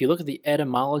 And if you look at the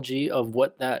etymology of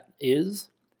what that is,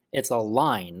 it's a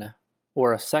line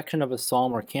or a section of a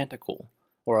psalm or canticle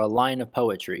or a line of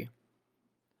poetry,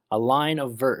 a line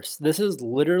of verse. This is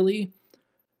literally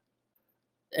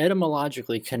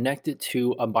etymologically connected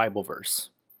to a Bible verse.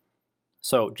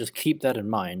 So just keep that in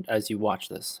mind as you watch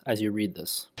this, as you read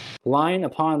this. Line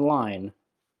upon line,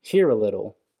 here a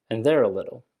little, and there a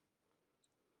little.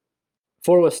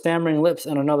 For with stammering lips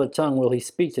and another tongue will he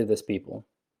speak to this people,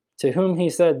 to whom he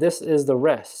said, this is the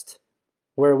rest,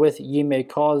 wherewith ye may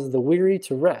cause the weary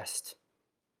to rest.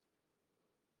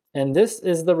 And this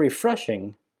is the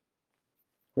refreshing,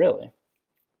 really.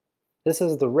 This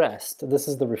is the rest, this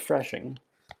is the refreshing.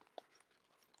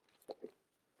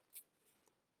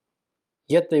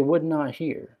 Yet they would not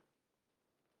hear.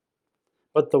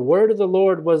 But the word of the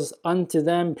Lord was unto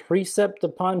them precept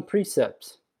upon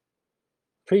precept,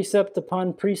 precept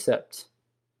upon precept.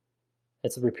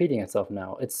 It's repeating itself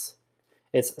now. It's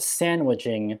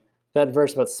sandwiching that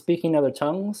verse about speaking other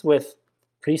tongues with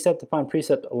precept upon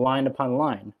precept, line upon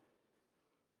line.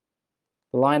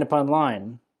 Line upon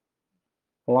line,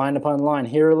 line upon line,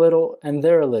 here a little and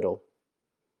there a little,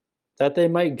 that they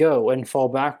might go and fall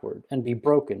backward and be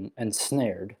broken and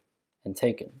snared and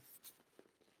taken.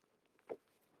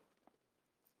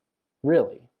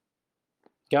 Really,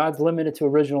 God's limited to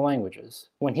original languages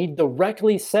when he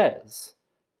directly says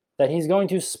that he's going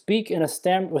to speak in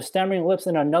with stammering lips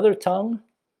in another tongue?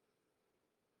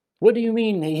 What do you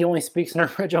mean he only speaks in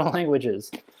original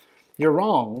languages? You're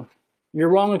wrong. You're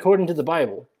wrong according to the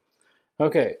Bible.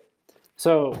 Okay,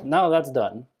 so now that's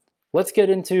done. Let's get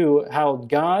into how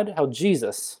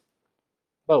Jesus,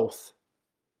 both.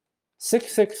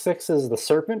 666 is the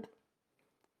serpent.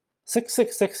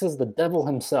 666 is the devil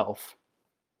himself.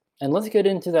 And let's get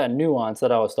into that nuance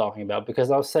that I was talking about,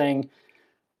 because I was saying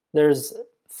there's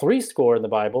 70 in the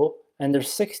Bible and there's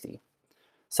 60.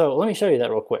 So let me show you that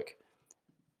real quick.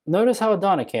 Notice how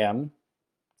Adonikam,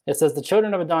 it says the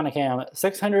children of Adonikam,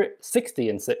 660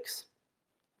 and 6.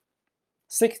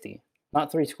 60,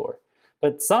 not 70.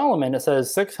 But Solomon, it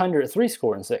says 603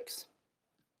 and 6.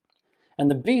 And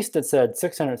the beast, it said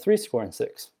 603 and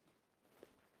 6.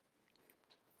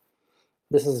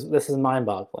 This is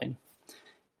mind-boggling.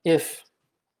 Let's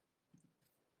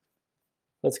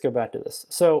go back to this.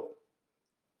 So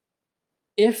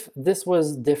if this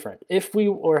was different, if we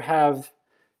were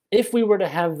to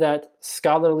have that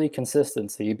scholarly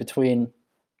consistency between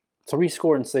 70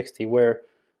 and 60, where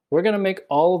we're going to make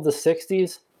all of the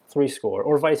 60s 70,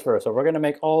 or vice versa, we're going to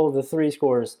make all of the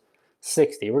 70s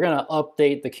 60. We're going to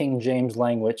update the King James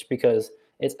language because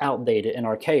it's outdated and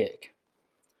archaic.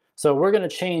 So we're going to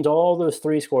change all those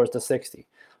 3 scores to 60.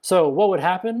 So what would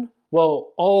happen?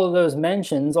 Well, all of those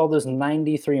mentions, all those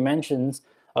 93 mentions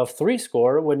of 3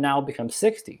 score would now become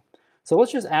 60. So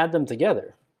let's just add them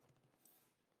together.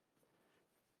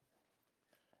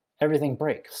 Everything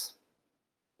breaks.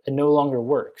 It no longer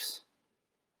works.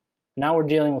 Now we're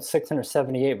dealing with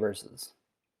 678 verses,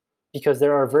 because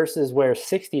there are verses where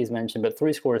 60 is mentioned, but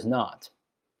 3 score is not.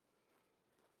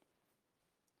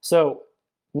 So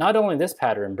not only this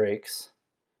pattern breaks,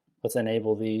 let's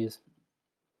enable these.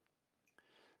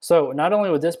 So not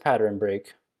only would this pattern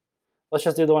break, let's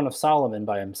just do the one of Solomon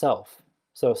by himself.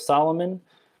 So Solomon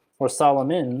or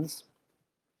Solomons,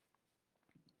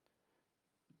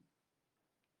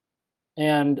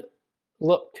 and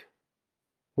look,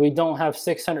 we don't have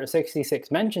 666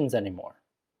 mentions anymore.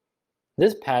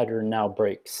 This pattern now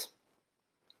breaks.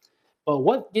 But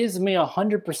what gives me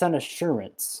 100%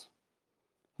 assurance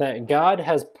that God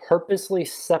has purposely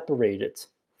separated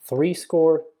 3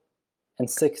 score and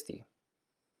 60?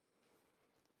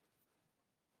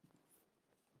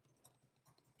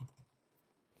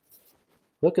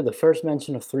 Look at the first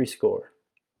mention of 3 score.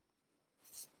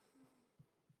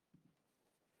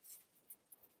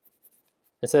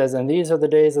 It says, and these are the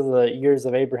days of the years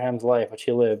of Abraham's life, which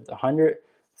he lived,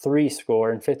 103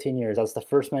 score and 15 years. That's the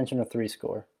first mention of 3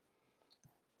 score.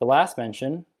 The last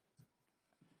mention,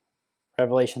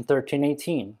 Revelation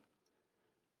 13:18.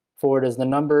 For it is the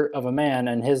number of a man,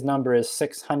 and his number is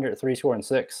 603 score and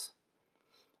 6.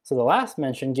 So the last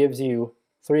mention gives you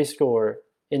 3 score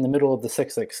in the middle of the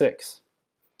 666.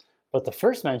 But the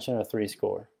first mention of 3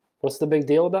 score, what's the big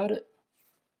deal about it?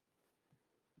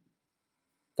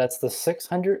 That's the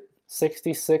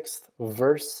 666th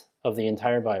verse of the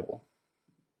entire Bible.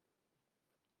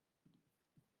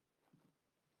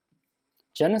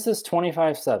 Genesis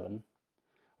 25:7,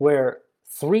 where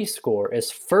 3 score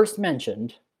is first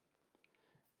mentioned,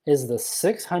 is the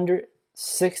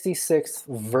 666th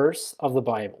verse of the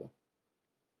Bible.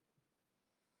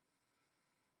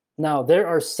 Now, there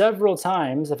are several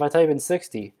times, if I type in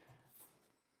 60,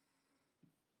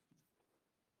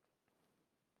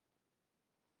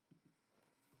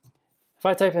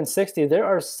 there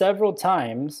are several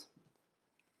times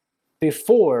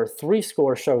before 3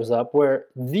 score shows up where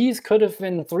these could have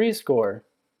been 3 score.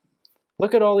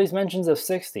 Look at all these mentions of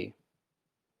 60.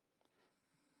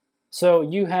 So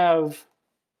you have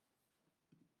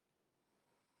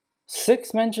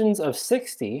 6 mentions of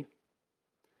 60,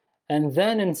 and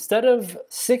then instead of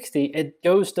 60, it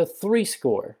goes to 3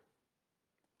 score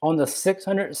on the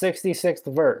 666th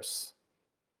verse.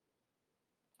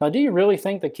 Now, do you really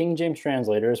think the King James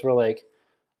translators were like,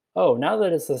 oh, now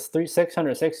that it's this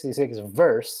 666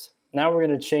 verse, now we're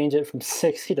going to change it from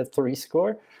 60 to 3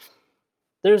 score?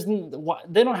 They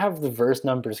don't have the verse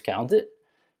numbers counted.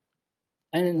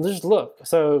 And just look,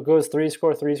 so it goes 3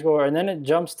 score, and then it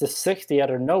jumps to 60 out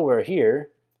of nowhere here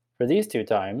for these 2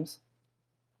 times.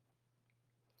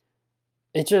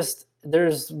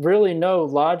 There's really no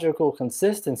logical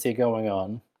consistency going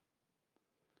on.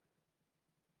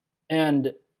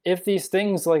 And if these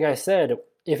things, like I said,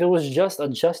 if it was just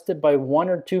adjusted by 1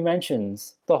 or 2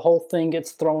 mentions, the whole thing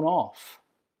gets thrown off.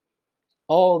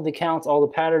 All the counts, all the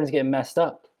patterns get messed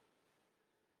up.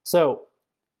 So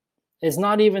it's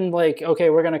not even like, okay,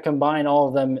 we're going to combine all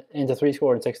of them into 3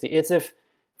 score and 60. It's if,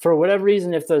 for whatever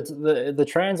reason, if the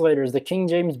translators, the King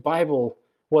James Bible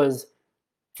was,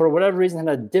 for whatever reason,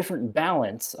 had a different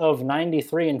balance of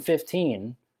 93 and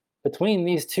 15 between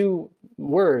these 2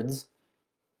 words,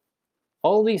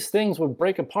 all these things would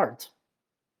break apart.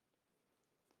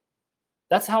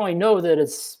 That's how I know that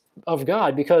it's of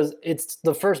God, because it's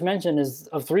the first mention is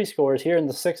of 3 scores here in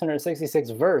the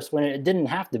 666th verse when it didn't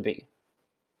have to be.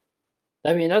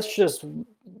 I mean, that's just,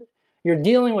 you're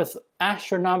dealing with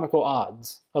astronomical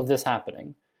odds of this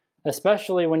happening,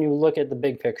 especially when you look at the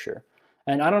big picture.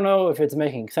 And I don't know if it's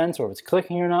making sense or if it's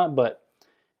clicking or not, but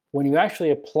when you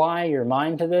actually apply your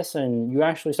mind to this and you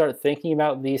actually start thinking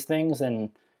about these things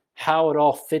and how it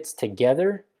all fits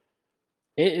together,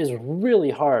 it is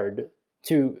really hard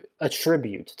to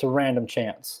attribute to random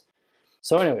chance.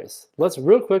 So anyways, let's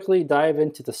real quickly dive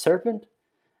into the serpent,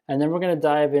 and then we're going to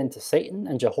dive into Satan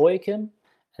and Jehoiakim,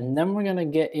 and then we're going to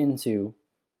get into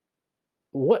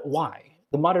why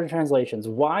the modern translations.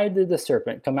 Why did the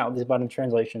serpent come out with these modern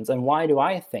translations, and why do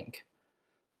I think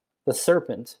the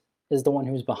serpent is the one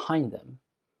who's behind them?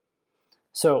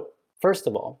 So first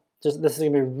of all, this is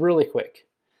going to be really quick.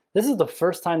 This is the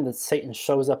first time that Satan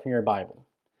shows up in your Bible.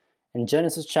 In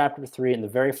Genesis chapter 3, in the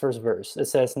very first verse, it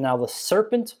says, now the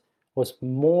serpent was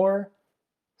more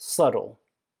subtle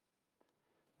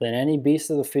than any beast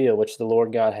of the field which the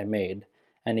Lord God had made.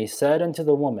 And he said unto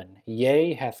the woman,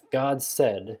 Yea, hath God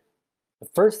said. The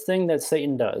first thing that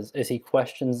Satan does is he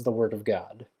questions the word of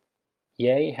God.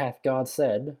 Yea, hath God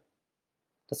said.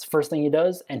 That's the first thing he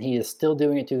does, and he is still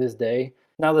doing it to this day.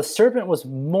 Now the serpent was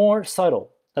more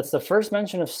subtle. That's the first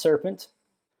mention of serpent.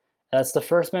 That's the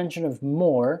first mention of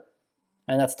more.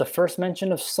 And that's the first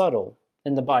mention of subtle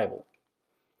in the Bible.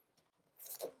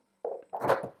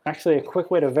 Actually, a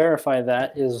quick way to verify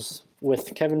that is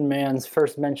with Kevin Mann's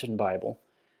First Mention Bible.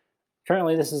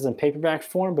 Currently, this is in paperback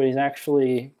form, but he's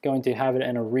actually going to have it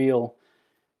in a real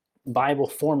Bible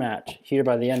format here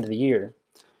by the end of the year.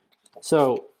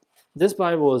 So this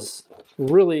Bible is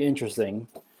really interesting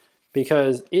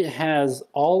because it has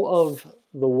all of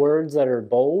the words that are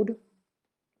bold.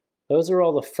 Those are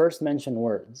all the first mentioned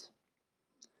words.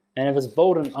 And if it's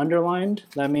bold and underlined,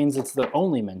 that means it's the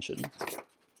only mention.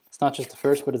 It's not just the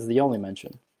first, but it's the only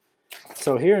mention.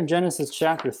 So here in Genesis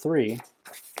chapter 3,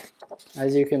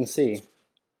 as you can see,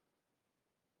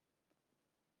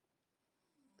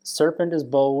 serpent is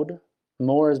bold,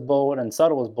 more is bold, and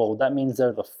subtle is bold. That means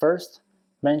they're the first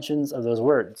mentions of those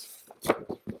words.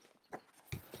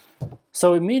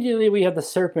 So immediately we have the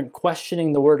serpent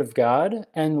questioning the word of God.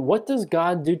 And what does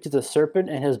God do to the serpent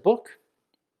in his book?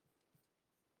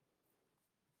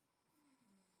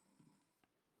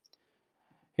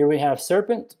 Here we have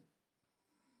serpent,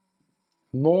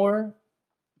 more,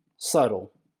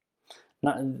 subtle.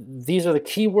 Now, these are the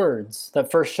key words that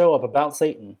first show up about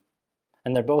Satan.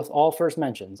 And they're both all first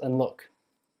mentions. And look,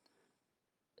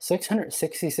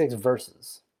 666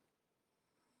 verses.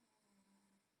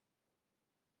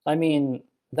 I mean,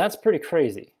 that's pretty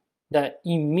crazy. That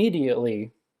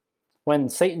immediately, when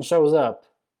Satan shows up,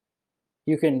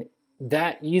 you can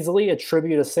that easily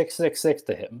attribute a 666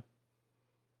 to him.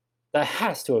 That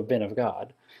has to have been of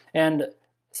God. And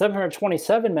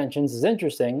 727 mentions is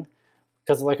interesting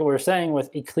because, like we were saying,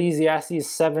 with Ecclesiastes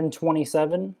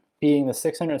 7:27 being the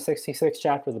 666th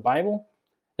chapter of the Bible,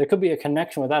 there could be a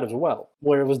connection with that as well,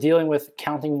 where it was dealing with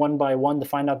counting one by one to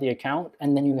find out the account,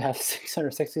 and then you have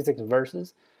 666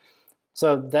 verses.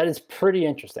 So that is pretty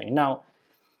interesting. Now,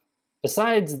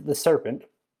 besides the serpent,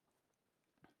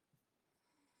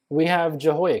 we have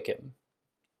Jehoiakim.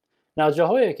 Now,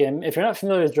 Jehoiakim, if you're not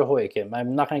familiar with Jehoiakim,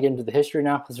 I'm not going to get into the history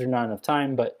now because there's not enough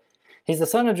time, but he's the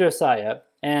son of Josiah,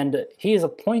 and he is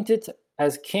appointed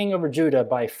as king over Judah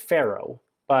by Pharaoh,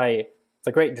 by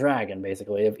the great dragon,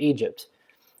 basically, of Egypt.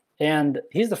 And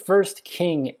he's the first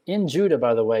king in Judah,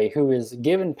 by the way, who is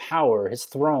given power, his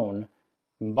throne,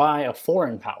 by a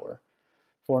foreign power,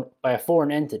 by a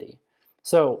foreign entity.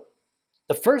 So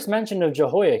the first mention of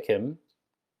Jehoiakim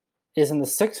is in the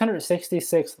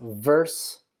 666th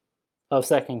verse of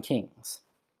 2 Kings.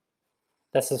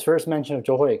 That's his first mention of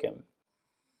Jehoiakim.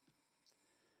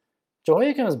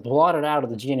 Jehoiakim is blotted out of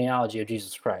the genealogy of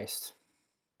Jesus Christ,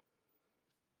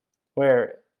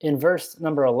 where in verse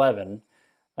number 11,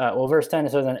 verse 10,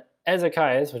 it says, and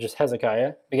Ezekias, which is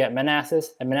Hezekiah, begat Manasseh,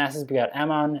 and Manasseh begat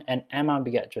Ammon, and Ammon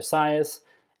begat Josias,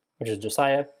 which is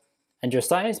Josiah, and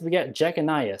Josias begat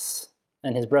Jeconias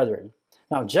and his brethren.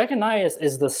 Now, Jeconias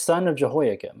is the son of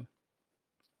Jehoiakim.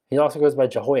 He also goes by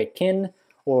Jehoiakim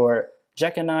or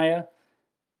Jeconiah,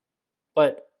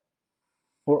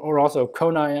 or also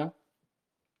Coniah.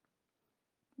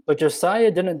 But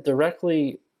Josiah didn't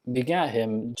directly begat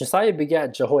him. Josiah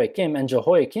begat Jehoiakim, and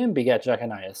Jehoiakim begat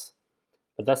Jeconias.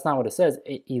 But that's not what it says.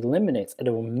 It eliminates, it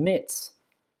omits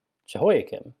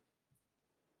Jehoiakim.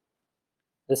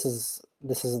 This is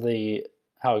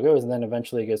how it goes, and then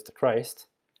eventually it goes to Christ.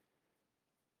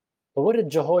 But what did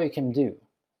Jehoiakim do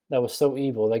that was so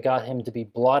evil that got him to be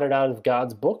blotted out of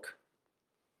God's book?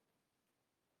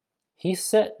 He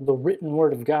set the written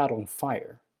word of God on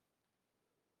fire.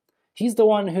 He's the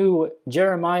one who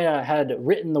Jeremiah had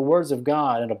written the words of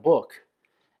God in a book,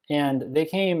 and they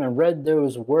came and read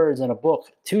those words in a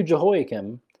book to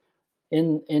Jehoiakim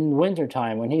in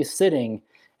wintertime when he's sitting,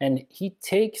 and he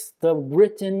takes the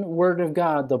written word of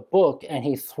God, the book, and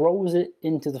he throws it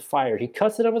into the fire. He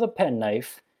cuts it up with a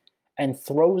penknife and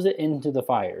throws it into the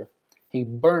fire. He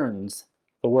burns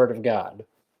the word of God.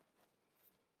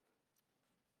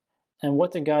 And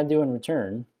what did God do in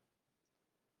return?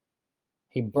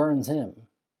 He burns him.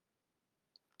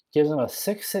 Gives him a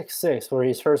 666 where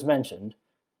he's first mentioned,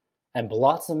 and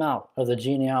blots him out of the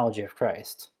genealogy of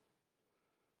Christ.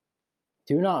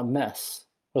 Do not mess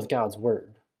with God's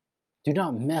word. Do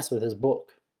not mess with his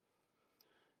book.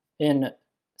 In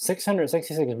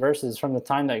 666 verses from the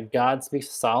time that God speaks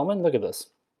to Solomon, look at this.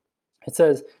 It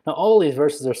says, now all these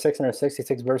verses are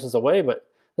 666 verses away, but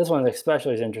This one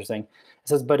especially is interesting. It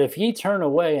says, "But if ye turn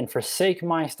away and forsake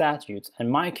my statutes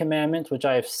and my commandments which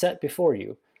I have set before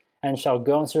you, and shall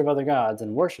go and serve other gods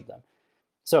and worship them."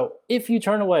 So if you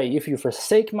turn away, if you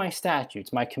forsake my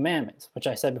statutes, my commandments, which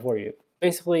I said before you,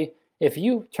 basically, if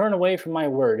you turn away from my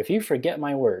word, if you forget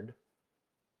my word,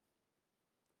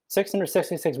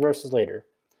 666 verses later,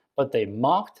 "But they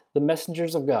mocked the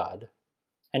messengers of God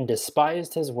and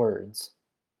despised his words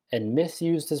and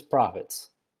misused his prophets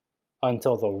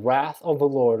until the wrath of the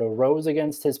Lord arose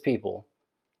against his people,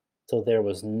 till there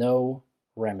was no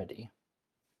remedy."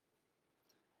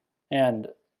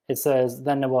 And it says,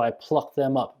 "Then will I pluck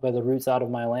them up by the roots out of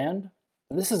my land."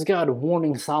 This is God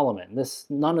warning Solomon.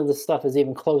 None of this stuff is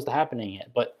even close to happening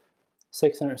yet. But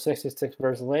 666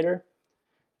 verses later,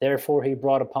 "Therefore he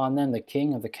brought upon them the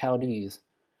king of the Chaldees,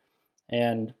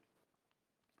 and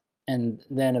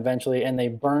then eventually, and they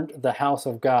burnt the house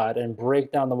of God, and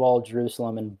brake down the wall of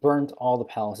Jerusalem, and burnt all the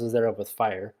palaces thereof with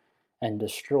fire, and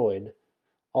destroyed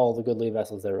all the goodly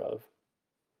vessels thereof."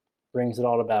 Brings it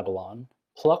all to Babylon,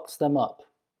 plucks them up.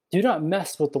 Do not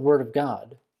mess with the word of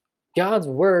God. God's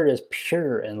word is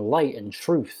pure and light and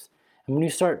truth. And when you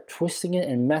start twisting it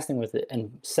and messing with it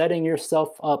and setting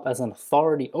yourself up as an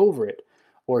authority over it,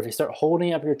 or if you start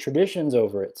holding up your traditions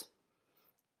over it,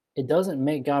 it doesn't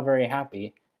make God very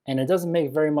happy. And it doesn't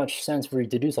make very much sense for you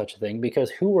to do such a thing,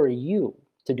 because who are you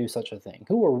to do such a thing?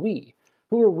 Who are we?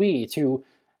 Who are we to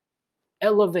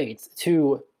elevate,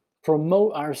 to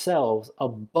promote ourselves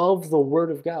above the word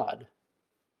of God?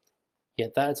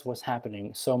 Yet that's what's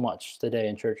happening so much today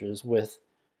in churches with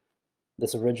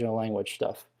this original language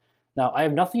stuff. Now, I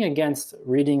have nothing against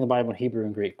reading the Bible in Hebrew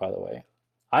and Greek, by the way.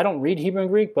 I don't read Hebrew and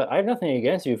Greek, but I have nothing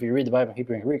against you if you read the Bible in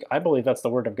Hebrew and Greek. I believe that's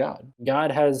the word of God. God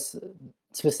has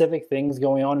specific things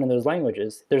going on in those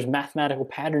languages. There's mathematical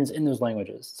patterns in those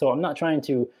languages. So I'm not trying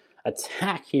to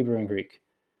attack Hebrew and Greek.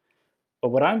 But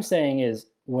what I'm saying is,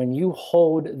 when you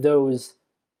hold those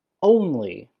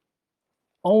only,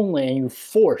 and you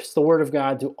force the word of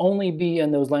God to only be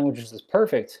in those languages as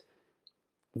perfect,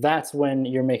 that's when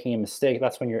you're making a mistake.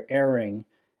 That's when you're erring,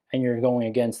 and you're going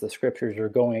against the scriptures. You're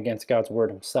going against God's word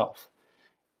himself.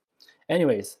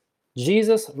 Anyways,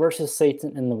 Jesus versus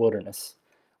Satan in the wilderness.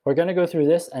 We're going to go through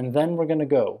this, and then we're going to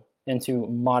go into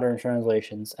modern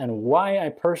translations and why I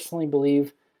personally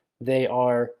believe they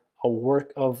are a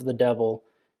work of the devil.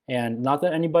 And not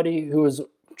that anybody who is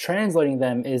translating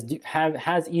them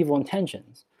has evil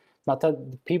intentions. Not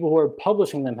that the people who are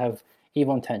publishing them have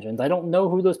evil intentions. I don't know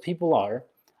who those people are.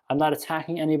 I'm not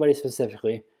attacking anybody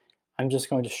specifically. I'm just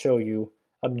going to show you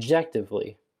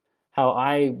objectively how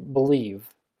I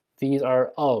believe these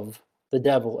are of the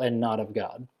devil and not of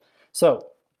God. So,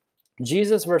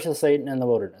 Jesus versus Satan in the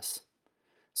wilderness.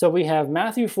 So we have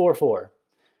Matthew 4:4.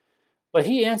 "But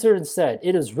he answered and said,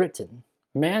 It is written,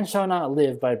 Man shall not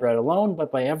live by bread alone,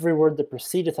 but by every word that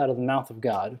proceedeth out of the mouth of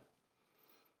God."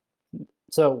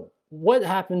 So what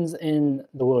happens in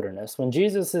the wilderness when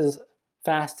Jesus is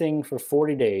fasting for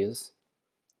 40 days?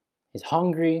 He's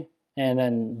hungry, and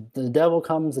then the devil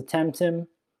comes to tempt him.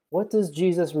 What does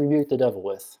Jesus rebuke the devil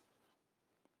with?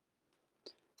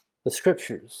 The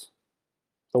scriptures,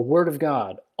 the word of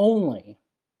God only.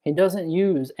 He doesn't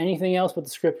use anything else but the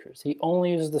scriptures. He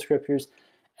only uses the scriptures.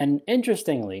 And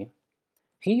interestingly,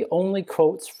 he only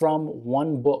quotes from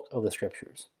one book of the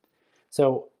scriptures.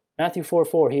 So Matthew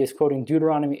 4:4, he is quoting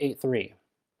Deuteronomy 8:3.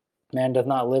 "Man doth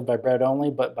not live by bread only,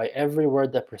 but by every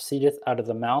word that proceedeth out of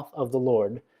the mouth of the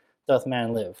Lord doth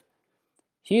man live."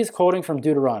 He is quoting from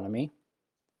Deuteronomy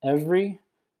every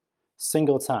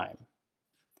single time.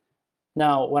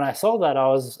 Now, when I saw that, I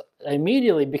was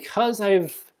immediately, because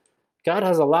God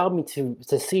has allowed me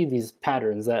to see these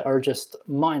patterns that are just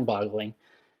mind-boggling.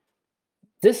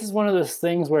 This is one of those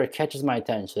things where it catches my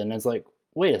attention. It's like,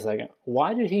 wait a second,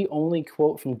 why did he only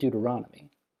quote from Deuteronomy?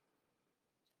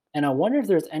 And I wonder if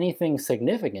there's anything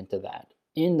significant to that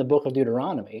in the book of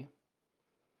Deuteronomy.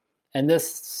 And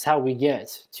this is how we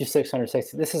get to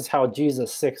 660. This is how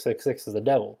Jesus 666 is the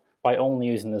devil, by only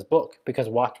using this book. Because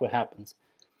watch what happens.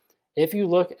 If you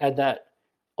look at that,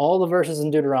 all the verses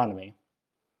in Deuteronomy.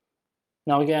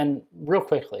 Now again, real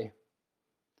quickly,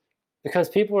 because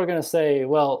people are going to say,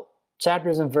 well,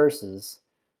 chapters and verses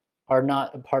are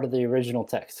not a part of the original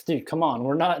text. Dude, come on,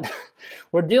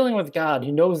 we're dealing with God.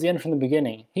 He knows the end from the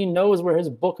beginning. He knows where his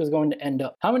book is going to end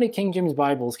up. How many King James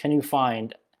Bibles can you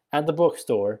find at the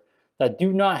bookstore that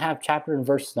do not have chapter and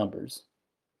verse numbers?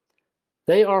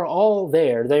 They are all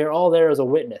there. They are all there as a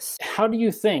witness. How do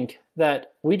you think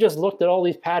that we just looked at all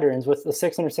these patterns with the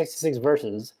 666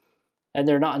 verses and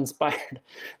they're not inspired?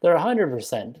 They're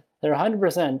 100%. They're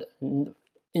 100%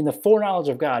 in the foreknowledge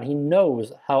of God, he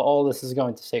knows how all this is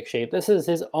going to take shape. This is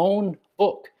his own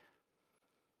book.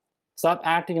 Stop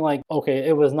acting like, okay,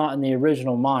 it was not in the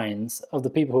original minds of the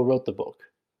people who wrote the book.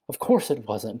 Of course it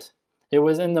wasn't. It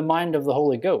was in the mind of the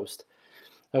Holy Ghost.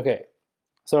 Okay,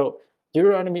 so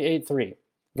Deuteronomy 8:3,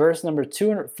 verse number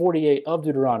 248 of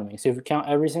Deuteronomy. So if you count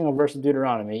every single verse of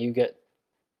Deuteronomy, you get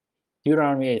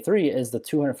Deuteronomy 8:3 is the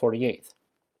 248th.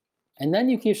 And then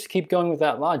you keep going with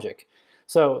that logic.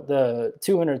 So the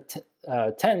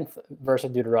 210th verse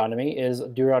of Deuteronomy is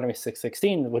Deuteronomy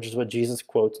 6:16, which is what Jesus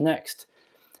quotes next.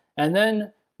 And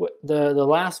then the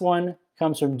last one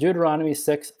comes from Deuteronomy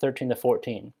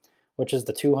 6:13-14, which is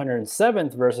the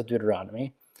 207th verse of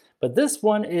Deuteronomy. But this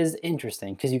one is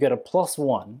interesting because you get a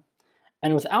 +1.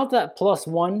 And without that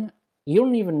 +1, you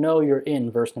don't even know you're in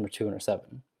verse number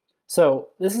 207. So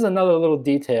this is another little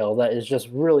detail that is just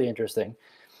really interesting.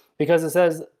 Because it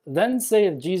says, Then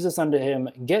saith Jesus unto him,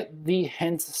 Get thee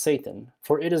hence, Satan,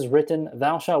 for it is written,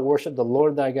 Thou shalt worship the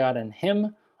Lord thy God, and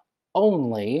him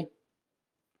only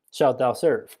shalt thou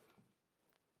serve.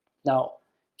 Now,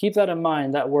 keep that in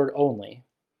mind, that word only.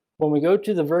 When we go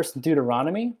to the verse in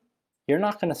Deuteronomy, you're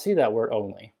not going to see that word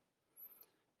only.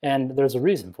 And there's a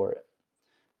reason for it.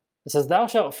 It says, Thou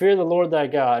shalt fear the Lord thy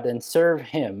God, and serve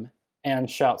him, and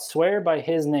shalt swear by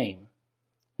his name.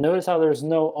 Notice how there's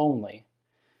no only.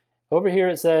 Over here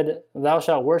it said, Thou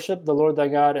shalt worship the Lord thy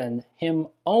God, and him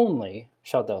only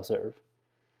shalt thou serve.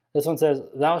 This one says,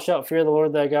 Thou shalt fear the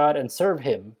Lord thy God, and serve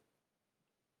him.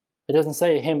 It doesn't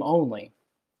say him only.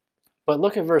 But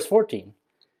look at verse 14.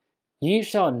 Ye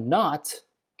shall not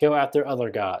go after other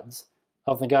gods,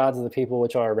 of the gods of the people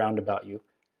which are around about you.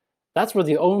 That's where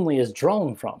the only is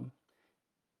drawn from.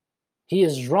 He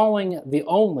is drawing the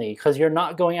only, because you're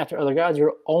not going after other gods,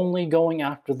 you're only going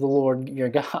after the Lord your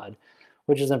God,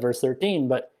 which is in verse 13,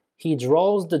 but he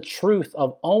draws the truth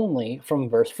of only from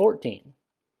verse 14.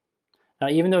 Now,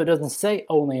 even though it doesn't say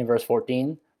only in verse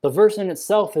 14, the verse in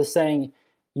itself is saying,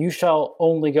 you shall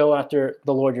only go after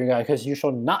the Lord your God, because you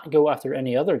shall not go after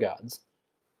any other gods.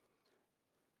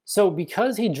 So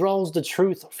because he draws the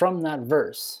truth from that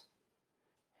verse,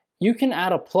 you can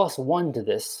add a +1 to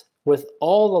this with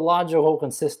all the logical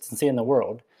consistency in the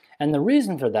world. And the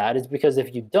reason for that is because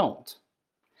if you don't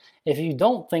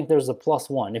think there's a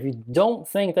 +1, if you don't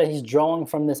think that he's drawing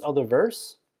from this other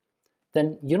verse,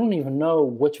 then you don't even know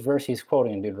which verse he's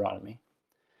quoting in Deuteronomy.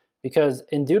 Because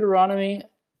in Deuteronomy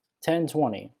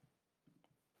 10:20,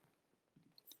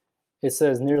 it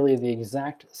says nearly the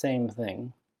exact same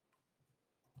thing.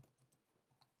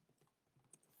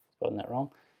 Spelling that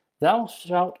wrong. Thou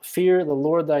shalt fear the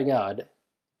Lord thy God,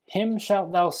 him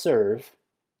shalt thou serve,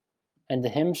 and to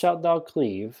him shalt thou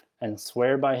cleave, and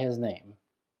swear by his name.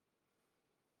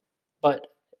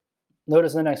 But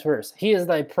notice the next verse. He is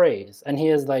thy praise, and he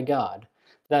is thy God,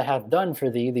 that hath done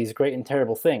for thee these great and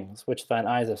terrible things, which thine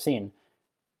eyes have seen.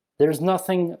 There's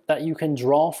nothing that you can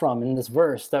draw from in this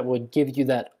verse that would give you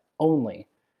that only,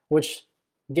 which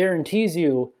guarantees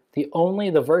you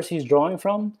the verse he's drawing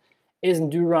from is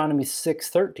in Deuteronomy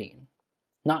 6:13,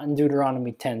 not in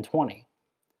Deuteronomy 10:20.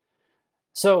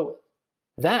 So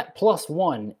that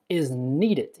 +1 is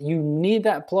needed. You need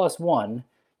that +1.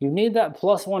 You need that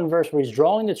 +1 verse where he's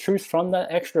drawing the truth from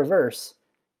that extra verse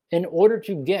in order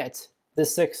to get the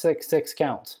 666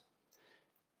 count.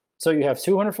 So you have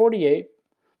 248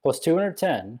 plus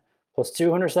 210 plus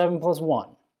 207 plus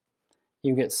 1.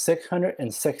 You get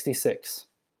 666.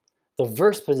 The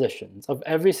verse positions of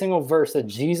every single verse that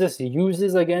Jesus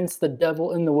uses against the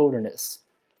devil in the wilderness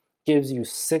gives you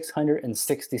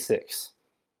 666.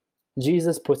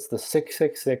 Jesus puts the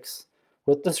 666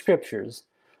 with the scriptures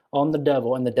on the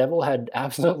devil, and the devil had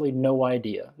absolutely no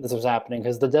idea this was happening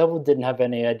because the devil didn't have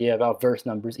any idea about verse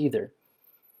numbers either.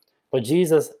 But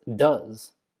Jesus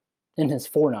does in his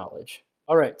foreknowledge.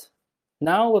 All right,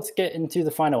 now let's get into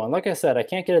the final one. Like I said, I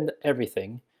can't get into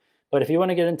everything, but if you want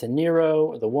to get into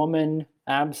Nero, the woman,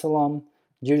 Absalom,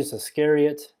 Judas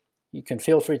Iscariot, you can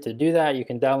feel free to do that. You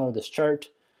can download this chart.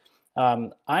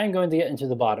 I'm going to get into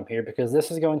the bottom here because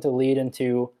this is going to lead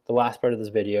into the last part of this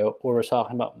video where we're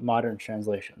talking about modern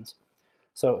translations.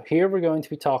 So here we're going to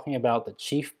be talking about the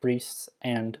chief priests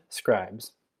and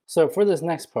scribes. So for this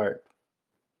next part,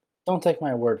 don't take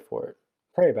my word for it.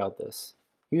 Pray about this.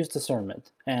 Use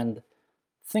discernment and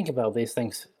think about these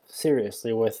things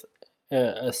seriously with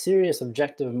a serious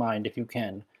objective mind if you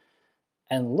can.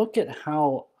 And look at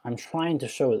how I'm trying to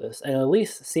show this and at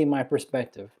least see my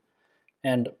perspective.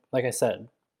 And like I said,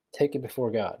 take it before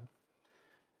God.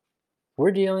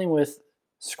 We're dealing with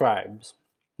scribes.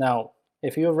 Now,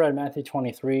 if you have read Matthew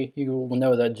 23, you will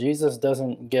know that Jesus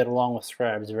doesn't get along with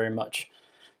scribes very much.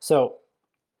 So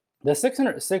The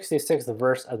 666th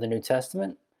verse of the New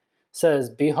Testament says,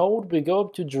 "Behold, we go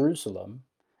up to Jerusalem,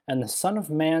 and the Son of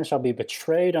Man shall be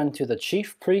betrayed unto the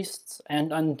chief priests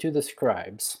and unto the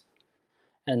scribes,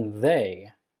 and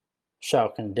they shall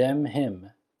condemn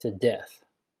him to death."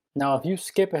 Now, if you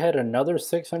skip ahead another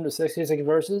 666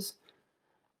 verses,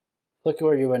 look at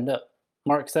where you end up.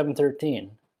 Mark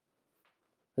 7:13.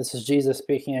 This is Jesus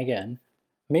speaking again.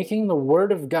 "Making the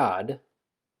word of God,"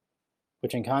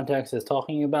 which in context is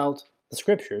talking about the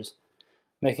scriptures,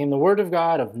 "making the word of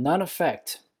God of none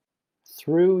effect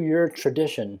through your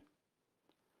tradition,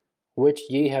 which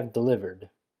ye have delivered,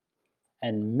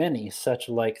 and many such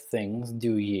like things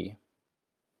do ye."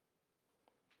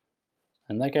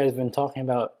 And like I've been talking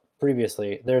about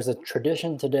previously, there's a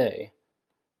tradition today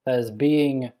that is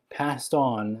being passed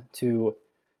on to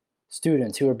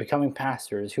students who are becoming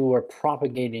pastors, who are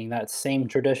propagating that same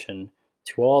tradition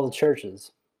to all the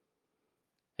churches.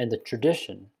 And the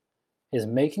tradition is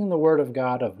making the word of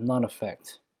God of none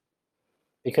effect.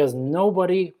 Because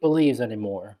nobody believes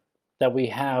anymore that we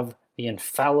have the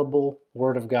infallible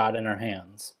word of God in our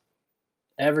hands.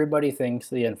 Everybody thinks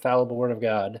the infallible word of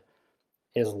God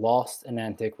is lost in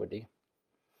antiquity.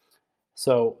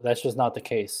 So that's just not the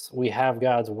case. We have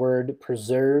God's word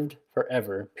preserved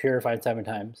forever, purified 7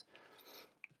 times.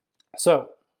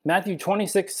 So, Matthew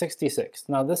 26:66.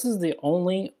 Now, this is the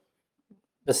only,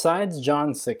 besides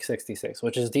John 6:66,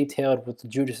 which is detailed with the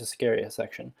Judas Iscariot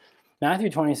section, Matthew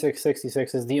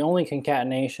 26:66 is the only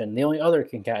concatenation, the only other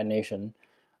concatenation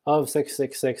of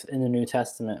 666 in the New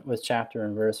Testament with chapter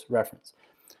and verse reference.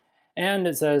 And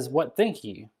it says, "What think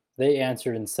ye?" They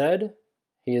answered and said,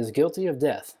 "He is guilty of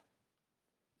death."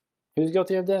 Who's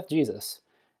guilty of death? Jesus.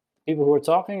 People who are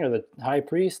talking are the high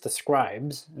priest, the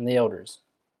scribes, and the elders.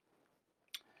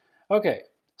 Okay,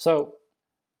 so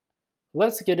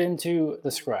let's get into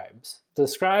the scribes. The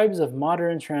scribes of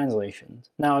modern translations.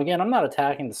 Now, again, I'm not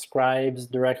attacking the scribes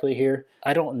directly here.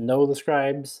 I don't know the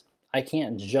scribes. I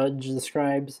can't judge the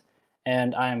scribes.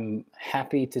 And I'm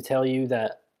happy to tell you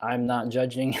that I'm not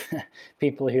judging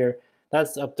people here.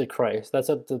 That's up to Christ. That's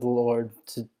up to the Lord,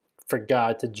 for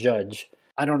God to judge.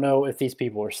 I don't know if these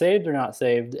people are saved or not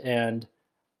saved. And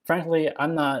frankly, it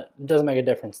doesn't make a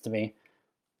difference to me.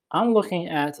 I'm looking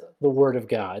at the Word of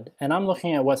God, and I'm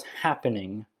looking at what's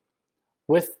happening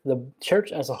with the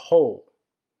church as a whole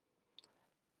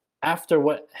after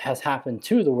what has happened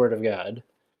to the Word of God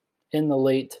in the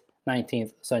late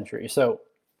 19th century. So,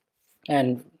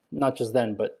 and not just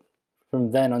then, but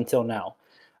from then until now.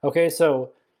 Okay,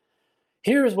 so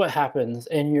here's what happens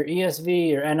in your ESV,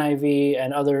 your NIV,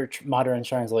 and other modern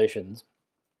translations.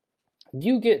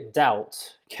 You get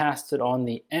doubt casted on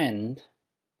the end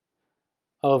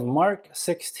of Mark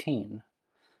 16.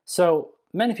 So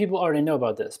many people already know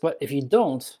about this, but if you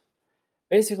don't,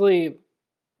 basically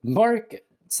Mark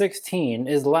 16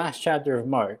 is the last chapter of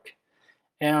Mark,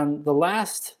 and the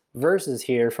last verses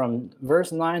here from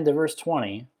verse 9 to verse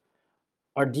 20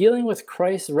 are dealing with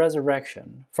Christ's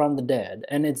resurrection from the dead,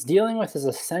 and it's dealing with his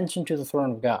ascension to the throne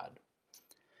of God.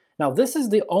 Now, this is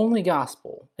the only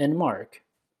gospel in Mark.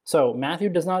 So Matthew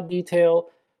does not detail,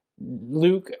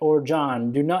 Luke or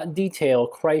John do not detail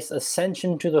Christ's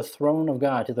ascension to the throne of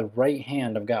God, to the right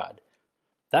hand of God.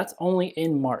 That's only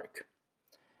in Mark.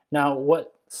 Now,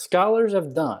 what scholars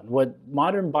have done, what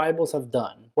modern Bibles have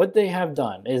done, what they have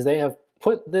done is they have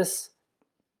put this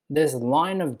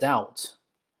line of doubt,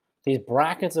 these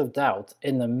brackets of doubt,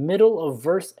 in the middle of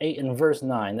verse 8 and verse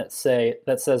 9 that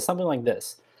says something like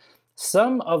this: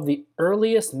 "Some of the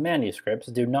earliest manuscripts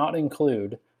do not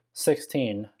include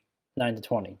 16, 9 to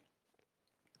 20.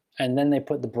 And then they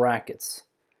put the brackets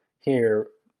here,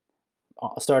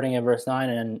 starting at verse 9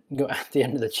 and go at the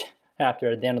end of the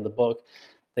chapter, at the end of the book,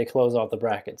 they close off the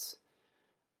brackets,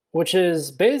 which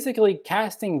is basically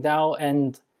casting doubt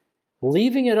and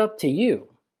leaving it up to you.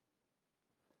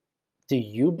 Do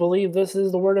you believe this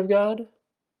is the word of God?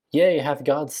 Yea, hath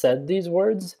God said these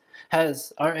words?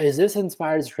 Is this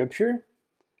inspired scripture?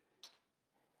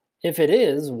 If it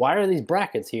is, why are these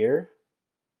brackets here?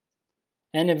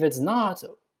 And if it's not,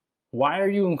 why are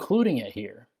you including it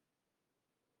here?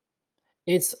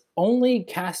 It's only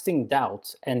casting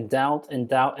doubt and doubt and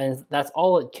doubt, and that's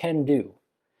all it can do.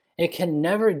 It can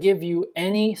never give you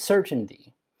any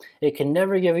certainty. It can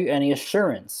never give you any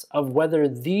assurance of whether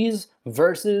these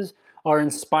verses are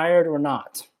inspired or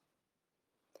not.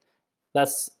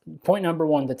 That's point number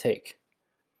 1 to take.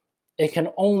 It can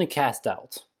only cast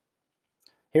doubt.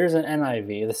 Here's an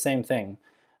NIV, the same thing.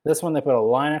 This one, they put a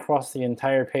line across the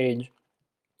entire page,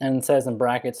 and it says in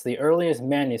brackets, "The earliest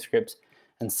manuscripts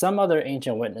and some other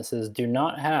ancient witnesses do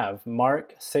not have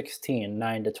Mark 16,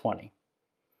 9 to 20.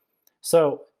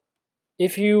 So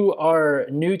if you are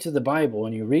new to the Bible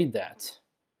and you read that,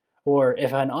 or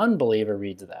if an unbeliever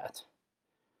reads that,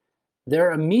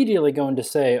 they're immediately going to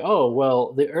say, oh,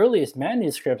 well, the earliest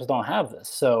manuscripts don't have this,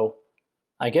 so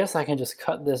I guess I can just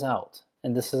cut this out,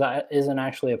 and isn't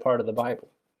actually a part of the Bible.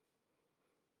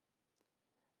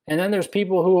 And then there's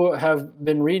people who have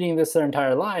been reading this their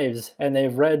entire lives, and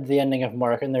they've read the ending of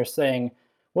Mark, and they're saying,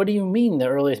 what do you mean the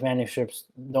earliest manuscripts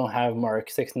don't have Mark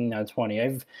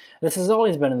 16:20? This has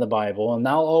always been in the Bible, and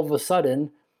now all of a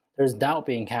sudden, there's doubt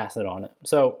being casted on it.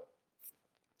 So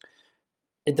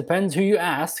it depends who you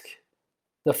ask.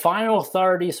 The final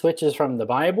authority switches from the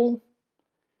Bible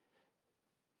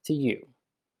to you.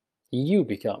 You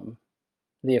become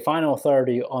the final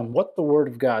authority on what the Word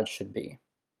of God should be.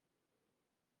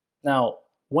 Now,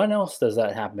 when else does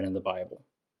that happen in the Bible?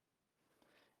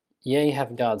 Yea,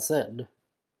 hath God said,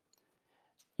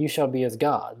 you shall be as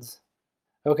gods.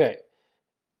 Okay,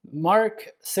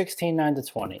 Mark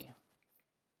 16:9-20.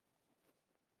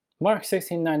 Mark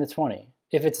 16:9-20.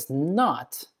 If it's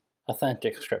not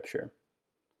authentic scripture,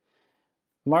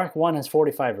 Mark 1 has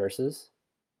 45 verses,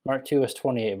 Mark 2 has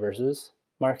 28 verses,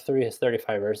 Mark 3 has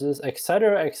 35 verses,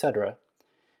 etc., etc.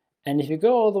 And if you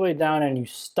go all the way down and you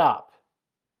stop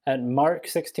at Mark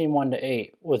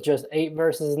 16:1-8 with just 8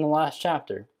 verses in the last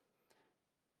chapter,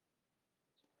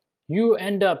 you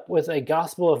end up with a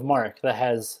Gospel of Mark that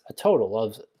has a total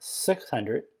of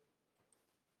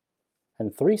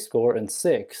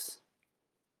 666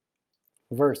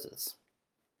 verses.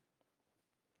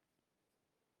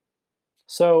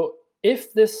 So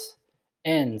if this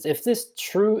is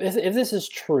true, if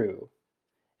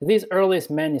these earliest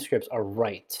manuscripts are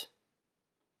right,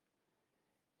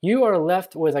 you are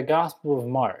left with a Gospel of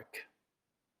Mark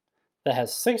that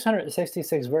has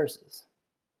 666 verses.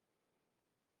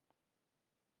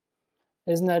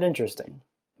 Isn't that interesting?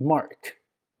 Mark.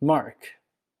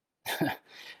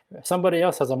 Somebody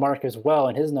else has a Mark as well,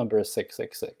 and his number is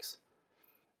 666.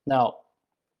 Now,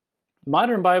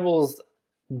 modern Bibles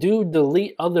do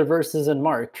delete other verses in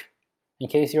Mark, in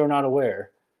case you're not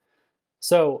aware.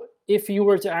 So if you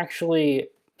were to actually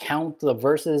count the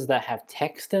verses that have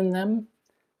text in them,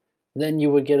 then you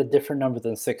would get a different number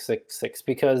than 666,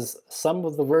 because some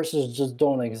of the verses just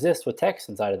don't exist with text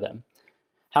inside of them.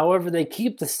 However, they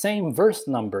keep the same verse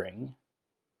numbering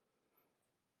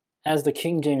as the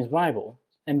King James Bible.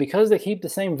 And because they keep the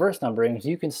same verse numbering,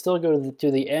 you can still go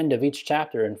to the end of each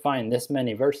chapter and find this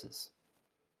many verses.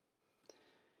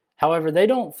 However, they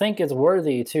don't think it's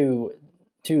worthy to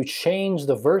change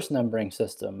the verse numbering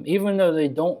system, even though they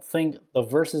don't think the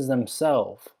verses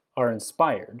themselves are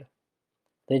inspired.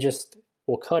 They just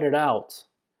will cut it out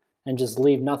and just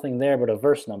leave nothing there but a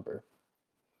verse number.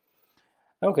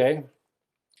 Okay,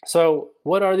 so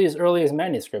what are these earliest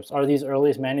manuscripts? Are these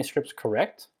earliest manuscripts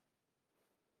correct?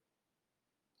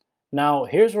 Now,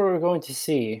 here's where we're going to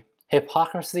see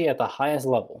hypocrisy at the highest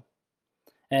level.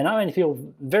 And not many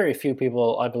people, very few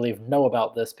people, I believe, know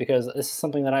about this, because this is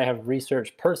something that I have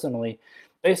researched personally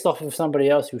based off of somebody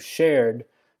else who shared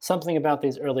something about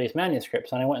these earliest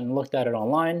manuscripts. And I went and looked at it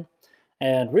online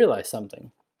and realized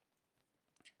something.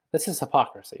 This is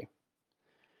hypocrisy.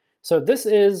 So this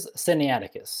is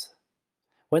Sinaiticus.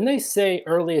 When they say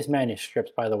earliest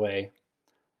manuscripts, by the way,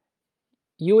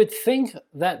 you would think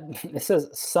that it says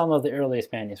some of the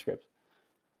earliest manuscripts.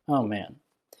 Oh man.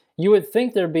 You would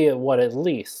think there'd be at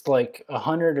least like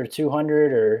 100 or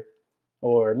 200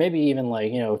 or maybe even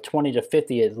like, 20 to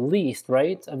 50 at least,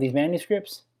 right, of these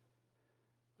manuscripts?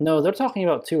 No, they're talking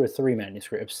about 2 or 3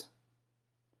 manuscripts.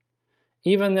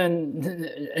 Even then,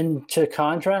 and to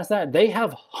contrast that, they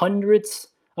have hundreds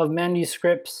of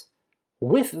manuscripts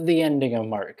with the ending of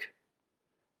Mark.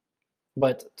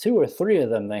 But 2 or 3 of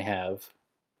them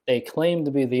they claim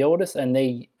to be the oldest, and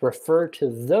they refer to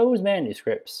those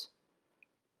manuscripts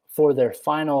for their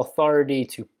final authority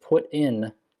to put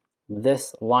in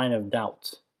this line of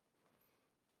doubt.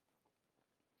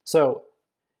 So,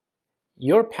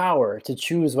 your power to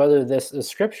choose whether this is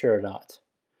scripture or not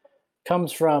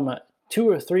comes from 2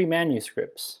 or 3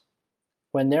 manuscripts,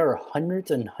 when there are hundreds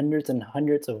and hundreds and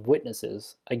hundreds of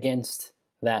witnesses against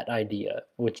that idea,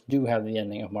 which do have the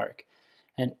ending of Mark.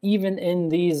 And even in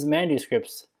these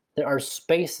manuscripts, there are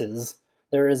spaces.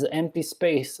 There is an empty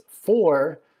space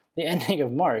for the ending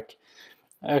of Mark.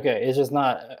 Okay, it's just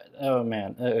not, oh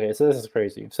man. Okay, so this is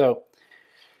crazy. So,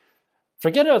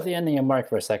 forget about the ending of Mark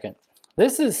for a second.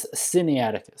 This is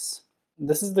Sinaiticus.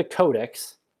 This is the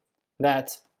codex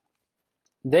that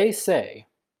they say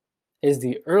is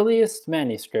the earliest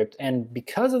manuscript, and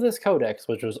because of this codex,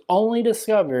 which was only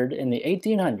discovered in the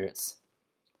 1800s,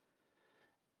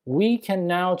 we can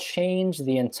now change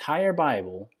the entire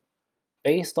Bible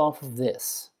based off of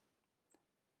this.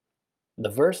 The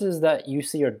verses that you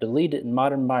see are deleted in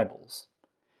modern Bibles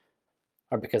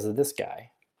are because of this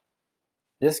guy.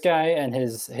 This guy and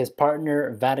his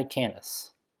partner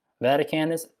Vaticanus.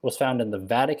 Vaticanus was found in the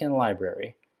Vatican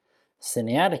Library.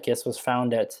 Sinaiticus was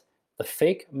found at the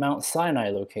fake Mount Sinai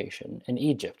location in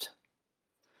Egypt.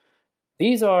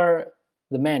 These are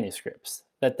the manuscripts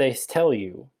that they tell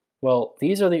you, well,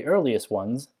 these are the earliest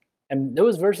ones, and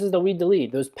those verses that we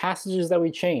delete, those passages that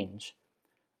we change,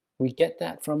 we get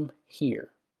that from here.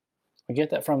 We get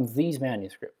that from these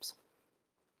manuscripts.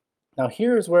 Now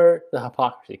here's where the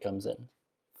hypocrisy comes in.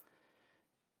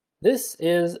 This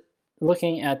is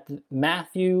looking at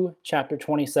Matthew chapter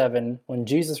 27 when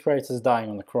Jesus Christ is dying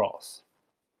on the cross.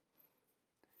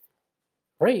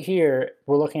 Right here,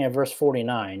 we're looking at verse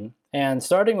 49, and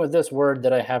starting with this word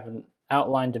that I haven't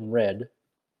outlined in red,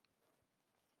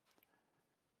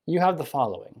 you have the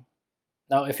following.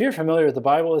 Now, if you're familiar with the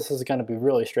Bible, this is going to be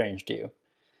really strange to you.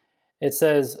 It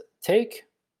says, take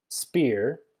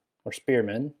spear, or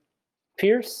spearman,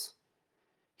 pierce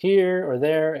here or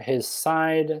there his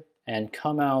side, and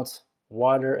come out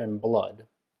water and blood.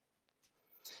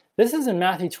 This is in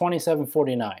Matthew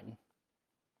 27:49.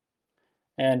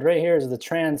 And right here is the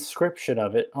transcription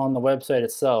of it on the website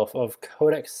itself of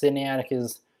Codex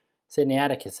Sinaiticus'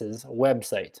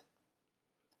 website,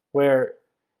 where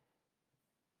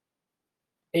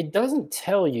it doesn't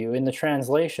tell you in the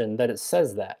translation that it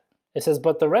says that. It says,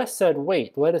 but the rest said,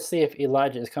 wait, let us see if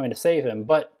Elijah is coming to save him.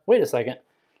 But wait a second.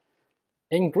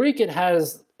 In Greek, it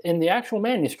has, in the actual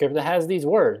manuscript, it has these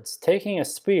words, taking a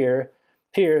spear,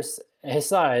 pierce his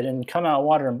side, and come out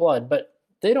water and blood. But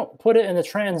they don't put it in the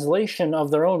translation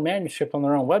of their own manuscript on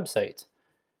their own website.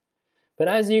 But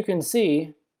as you can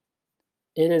see,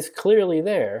 it is clearly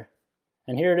there.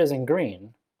 And here it is in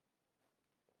green.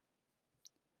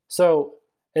 So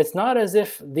it's not as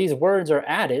if these words are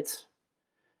added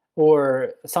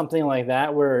or something like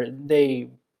that, where they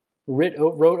wrote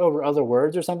over other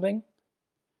words or something.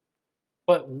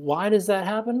 But why does that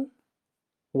happen?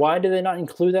 Why do they not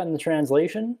include that in the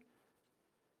translation?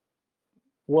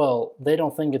 Well, they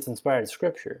don't think it's inspired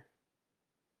scripture.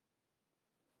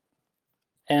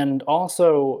 And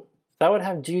also, that would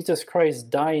have Jesus Christ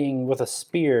dying with a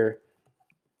spear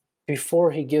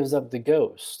before he gives up the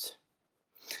ghost.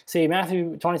 See,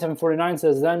 Matthew 27:49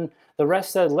 says, then the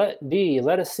rest said, let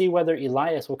us see whether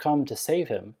Elias will come to save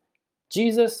him.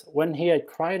 Jesus, when he had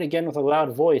cried again with a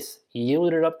loud voice,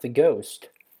 yielded up the ghost.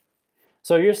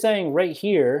 So you're saying right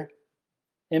here,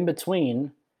 in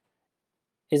between,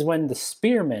 is when the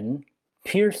spearman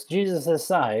pierced Jesus'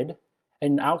 side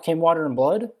and out came water and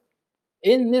blood?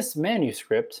 In this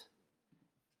manuscript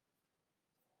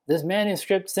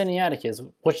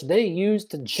Sinaiticus, which they used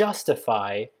to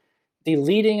justify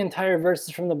deleting entire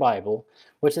verses from the Bible,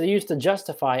 which they used to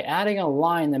justify adding a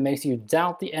line that makes you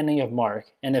doubt the ending of Mark.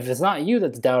 And if it's not you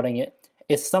that's doubting it,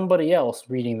 it's somebody else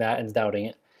reading that and doubting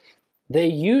it. They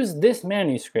use this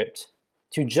manuscript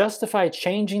to justify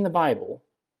changing the Bible,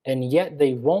 and yet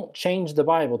they won't change the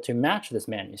Bible to match this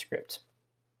manuscript.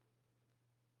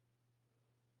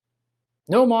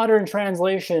 No modern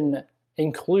translation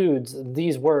includes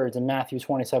these words in Matthew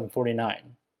 27:49.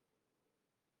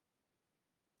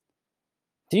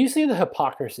 Do you see the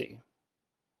hypocrisy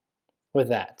with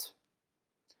that?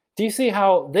 Do you see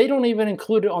how they don't even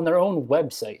include it on their own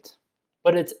website,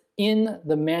 but it's in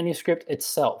the manuscript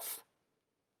itself?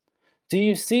 Do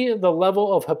you see the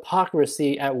level of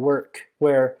hypocrisy at work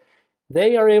where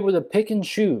they are able to pick and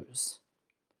choose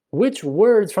which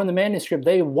words from the manuscript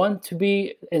they want to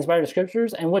be inspired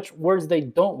scriptures and which words they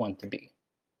don't want to be?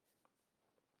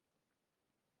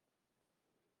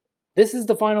 This is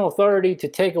the final authority to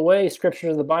take away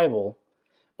scriptures of the Bible,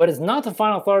 but it's not the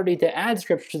final authority to add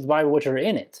scriptures to the Bible which are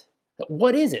in it.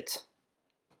 What is it?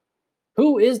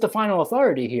 Who is the final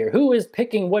authority here? Who is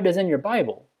picking what is in your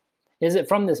Bible? Is it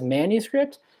from this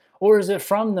manuscript, or is it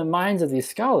from the minds of these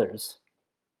scholars?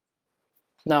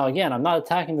 Now, again, I'm not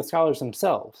attacking the scholars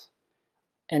themselves,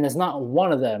 and it's not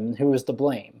one of them who is to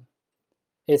blame.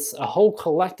 It's a whole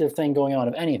collective thing going on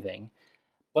of anything,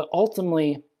 but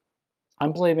ultimately,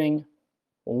 I'm blaming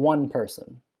one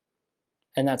person,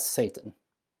 and that's Satan.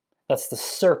 That's the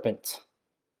serpent.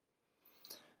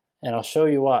 And I'll show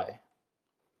you why.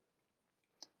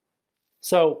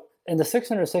 So, in the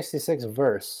 666th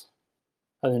verse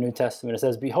of the New Testament, it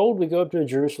says, behold, we go up to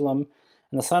Jerusalem,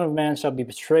 and the Son of Man shall be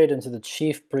betrayed unto the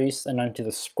chief priests and unto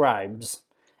the scribes,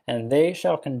 and they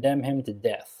shall condemn him to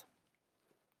death.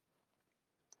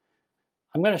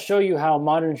 I'm going to show you how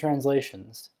modern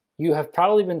translations, you have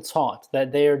probably been taught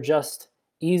that they are just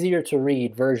easier to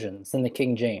read versions than the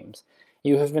King James.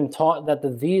 You have been taught that the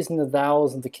these and the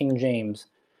thous of the King James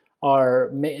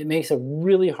it makes it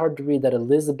really hard to read that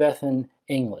Elizabethan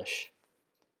English.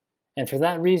 And for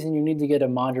that reason, you need to get a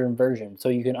modern version so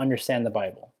you can understand the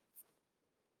Bible.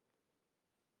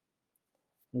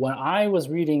 When I was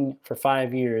reading for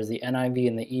 5 years the NIV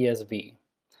and the ESV,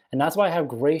 and that's why I have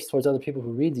grace towards other people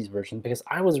who read these versions, because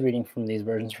I was reading from these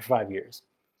versions for 5 years.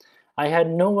 I had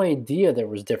no idea there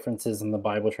was differences in the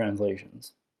Bible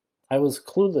translations. I was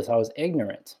clueless, I was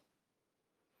ignorant.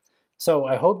 So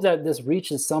I hope that this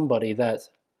reaches somebody that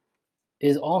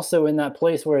is also in that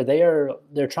place where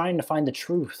they're trying to find the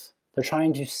truth. They're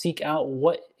trying to seek out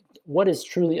what is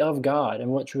truly of God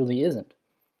and what truly isn't.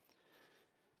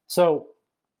 So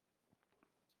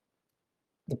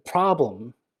the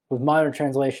problem with modern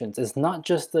translations is not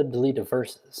just the deleted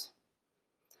verses.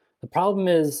 The problem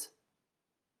is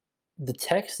the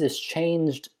text is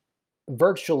changed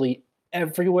virtually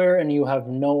everywhere and you have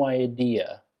no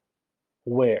idea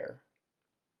where.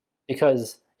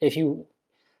 Because the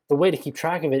way to keep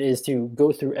track of it is to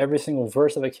go through every single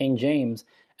verse of a King James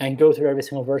and go through every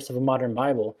single verse of a modern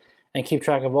Bible and keep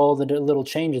track of all the little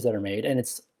changes that are made. And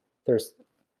there's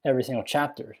every single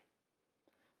chapter.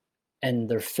 And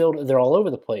they're all over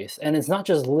the place. And it's not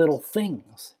just little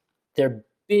things. They're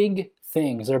big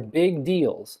things. They're big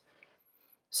deals.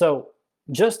 So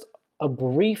just a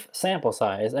brief sample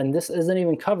size, and this isn't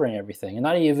even covering everything, and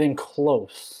not even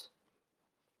close.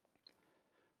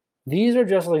 These are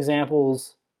just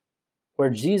examples where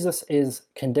Jesus is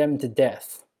condemned to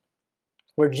death,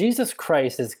 where Jesus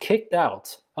Christ is kicked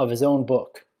out of his own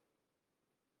book.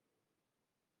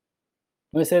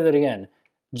 Let me say that again.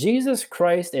 Jesus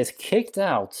Christ is kicked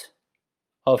out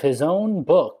of his own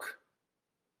book.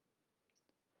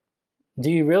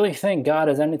 Do you really think God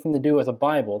has anything to do with a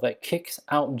Bible that kicks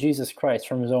out Jesus Christ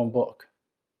from his own book?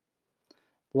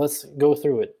 Let's go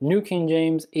through it. New King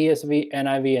James, ESV,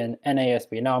 NIV, and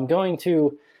NASB. Now I'm going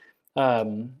to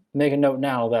make a note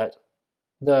now that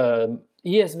the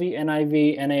ESV,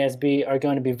 NIV, NASB are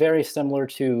going to be very similar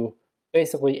to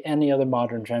basically any other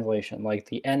modern translation, like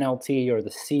the NLT or the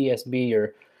CSB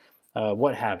or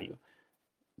what have you.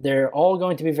 They're all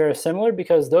going to be very similar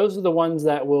because those are the ones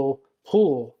that will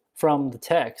pull from the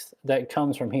text that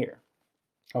comes from here.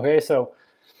 Okay, so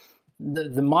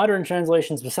the modern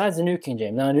translations, besides the New King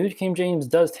James, now the New King James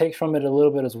does take from it a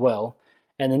little bit as well,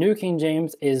 and the New King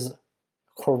James is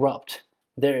corrupt.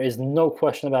 There is no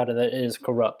question about it that it is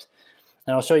corrupt.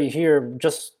 And I'll show you here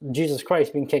just Jesus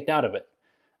Christ being kicked out of it.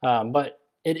 But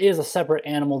it is a separate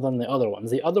animal than the other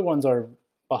ones. The other ones are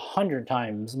 100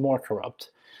 times more corrupt.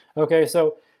 Okay,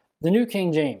 so the New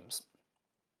King James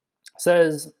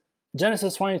says,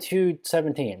 Genesis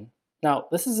 22:17. Now,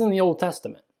 this is in the Old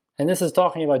Testament, and this is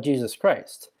talking about Jesus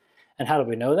Christ. And how do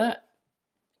we know that?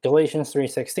 Galatians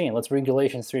 3:16. Let's read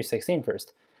Galatians 3:16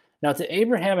 first. Now to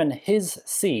Abraham and his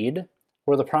seed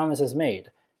were the promises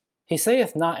made. He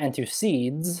saith not unto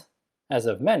seeds, as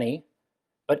of many,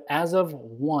 but as of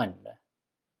one,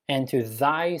 and to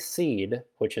thy seed,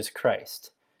 which is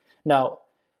Christ. Now,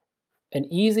 an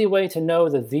easy way to know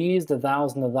the these, the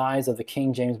thous, and the thys of the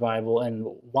King James Bible and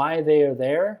why they are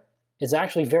there is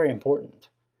actually very important.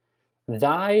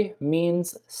 Thy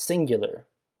means singular,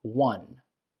 one.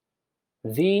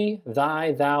 Thee,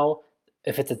 thy, thou,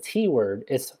 if it's a T word,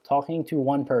 it's talking to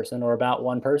one person or about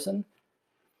one person.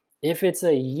 If it's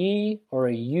a ye or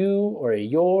a you or a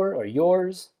your or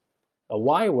yours, a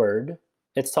Y word,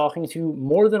 it's talking to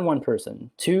more than one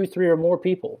person, 2, 3, or more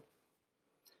people.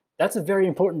 That's a very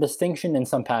important distinction in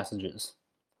some passages.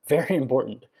 Very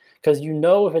important. Because you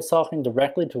know if it's talking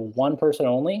directly to one person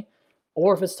only,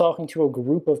 or if it's talking to a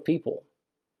group of people.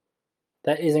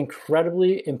 That is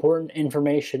incredibly important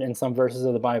information in some verses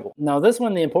of the Bible. Now this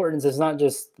one, the importance is not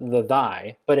just the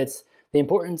thy, but the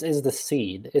importance is the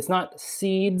seed. It's not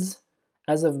seeds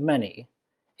as of many.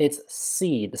 It's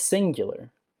seed,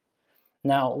 singular.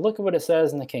 Now look at what it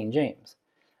says in the King James.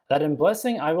 That in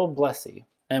blessing I will bless thee.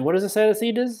 And what does it say the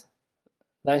seed is?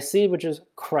 Thy seed, which is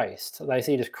Christ. Thy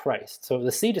seed is Christ. So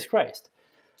the seed is Christ.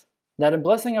 That in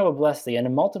blessing I will bless thee, and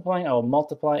in multiplying I will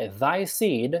multiply thy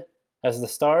seed as the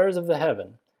stars of the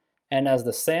heaven, and as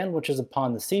the sand which is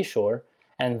upon the seashore,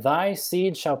 and thy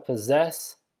seed shall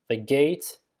possess the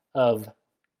gate of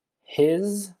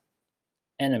his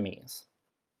enemies.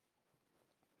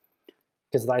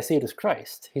 Because thy seed is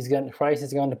Christ. Christ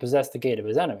is going to possess the gate of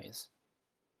his enemies.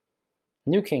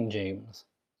 New King James.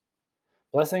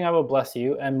 Blessing I will bless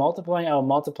you, and multiplying I will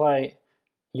multiply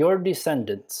your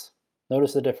descendants.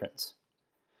 Notice the difference.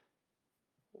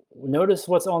 Notice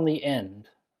what's on the end.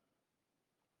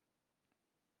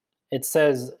 It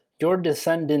says your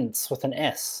descendants with an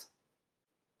S.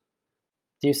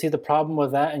 Do you see the problem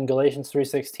with that in Galatians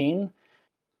 3:16?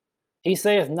 He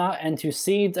saith not, and to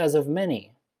seeds as of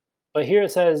many. But here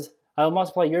it says, I will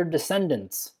multiply your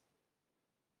descendants.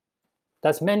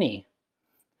 That's many.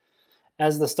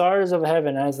 As the stars of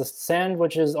heaven, as the sand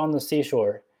which is on the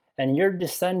seashore, and your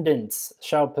descendants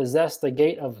shall possess the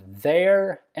gate of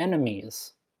their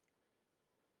enemies.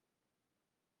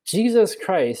 Jesus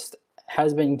Christ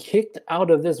has been kicked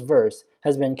out of this verse,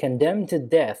 has been condemned to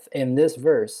death in this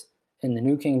verse in the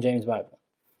New King James Bible.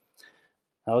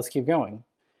 Now let's keep going.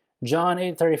 John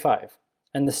 8:35.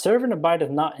 And the servant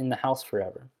abideth not in the house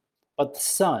forever, but the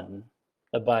Son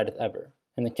abideth ever,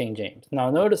 in the King James. Now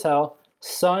notice how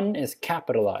Son is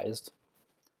capitalized,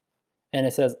 and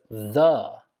it says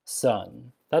the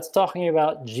Son. That's talking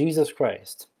about Jesus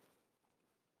Christ.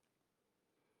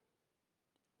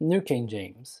 New King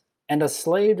James. And a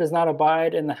slave does not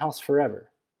abide in the house forever,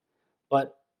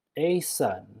 but a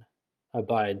son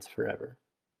abides forever.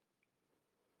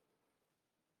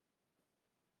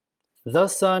 The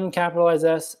Son, capitalized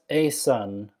S, a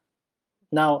son.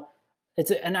 Now,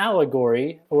 it's an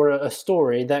allegory or a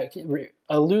story that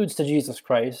alludes to Jesus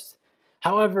Christ.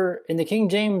 However, in the King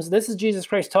James, this is Jesus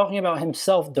Christ talking about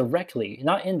himself directly,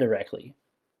 not indirectly.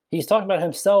 He's talking about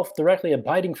himself directly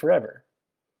abiding forever,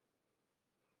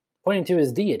 pointing to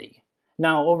his deity.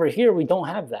 Now, over here, we don't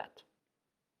have that.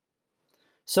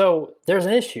 So there's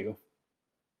an issue.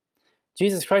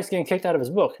 Jesus Christ getting kicked out of his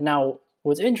book. Now,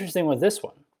 what's interesting with this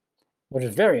one, which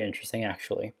is very interesting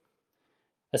actually,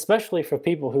 especially for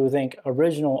people who think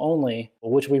original only,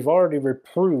 which we've already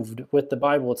reproved with the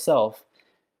Bible itself,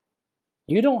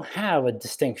 you don't have a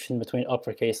distinction between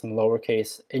uppercase and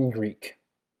lowercase in Greek.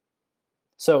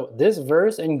 So this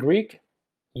verse in Greek,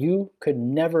 you could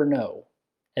never know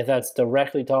if that's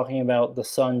directly talking about the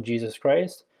Son, Jesus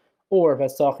Christ, or if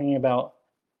that's talking about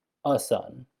a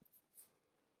son.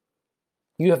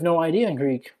 You have no idea in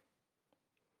Greek,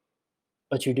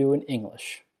 but you do in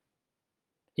English.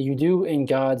 You do in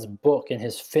God's book, in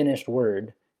his finished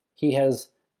word. He has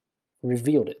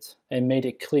revealed it and made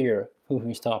it clear who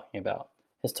he's talking about.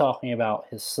 He's talking about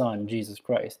his Son, Jesus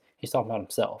Christ. He's talking about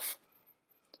himself.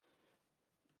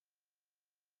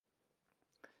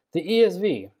 The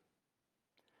ESV.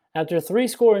 After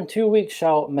 62 weeks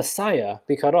shall Messiah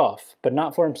be cut off, but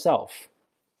not for himself.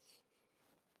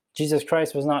 Jesus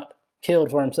Christ was not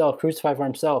killed for himself, crucified for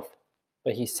himself,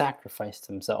 but he sacrificed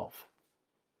himself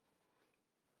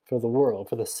for the world,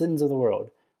 for the sins of the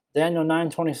world. Daniel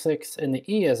 9:26 in the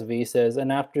ESV says,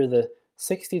 and after the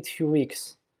 62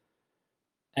 weeks,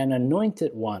 an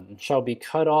anointed one shall be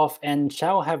cut off and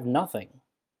shall have nothing.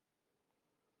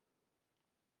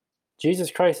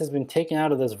 Jesus Christ has been taken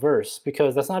out of this verse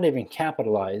because that's not even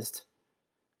capitalized.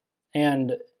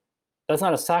 And that's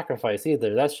not a sacrifice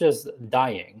either. That's just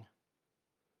dying.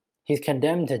 He's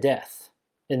condemned to death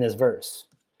in this verse.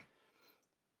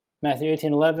 Matthew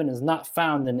 18:11 is not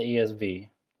found in the ESV.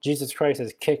 Jesus Christ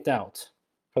is kicked out,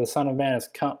 for the Son of Man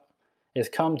is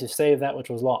come to save that which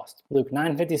was lost. Luke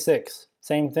 9:56,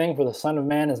 same thing, for the Son of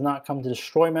Man is not come to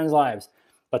destroy men's lives,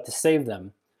 but to save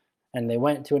them. And they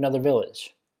went to another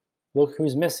village. Look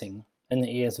who's missing in the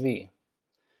ESV.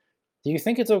 Do you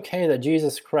think it's okay that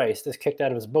Jesus Christ is kicked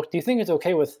out of his book? Do you think it's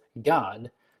okay with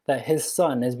God that his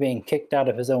Son is being kicked out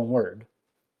of his own word?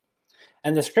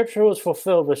 And the scripture was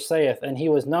fulfilled which saith, and he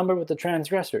was numbered with the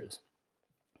transgressors.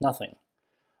 Nothing.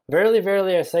 Verily,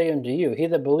 verily, I say unto you, he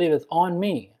that believeth on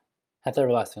me hath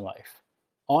everlasting life.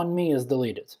 On me is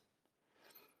deleted.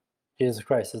 Jesus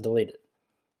Christ is deleted.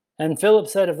 And Philip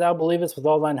said, if thou believest with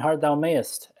all thine heart, thou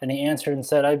mayest. And he answered and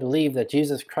said, I believe that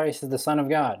Jesus Christ is the Son of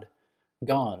God.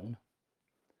 Gone.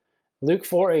 Luke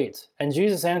 4:8, and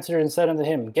Jesus answered and said unto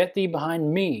him, get thee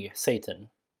behind me, Satan.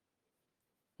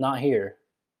 Not here.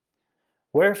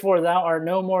 Wherefore thou art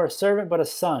no more a servant, but a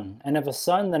son, and if a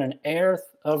son, then an heir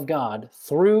of God,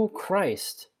 through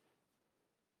Christ.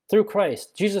 Through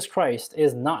Christ. Jesus Christ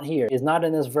is not here, is not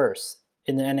in this verse,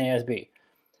 in the NASB.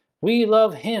 We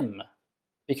love him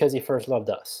because he first loved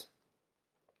us.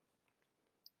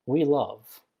 We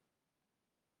love.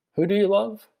 Who do you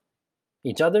love?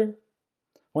 Each other?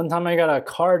 One time I got a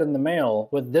card in the mail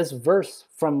with this verse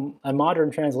from a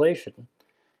modern translation,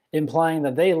 implying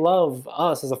that they love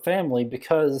us as a family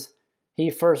because he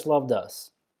first loved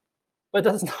us. But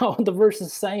that's not what the verse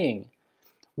is saying.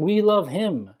 We love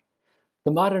him.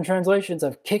 The modern translations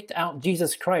have kicked out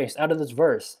Jesus Christ out of this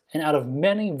verse and out of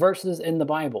many verses in the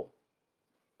Bible.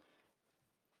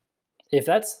 If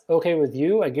that's okay with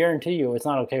you, I guarantee you it's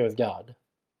not okay with God.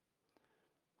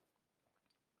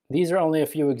 These are only a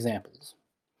few examples.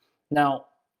 Now,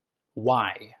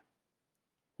 why?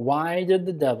 Why did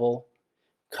the devil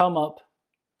come up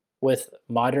with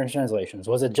modern translations?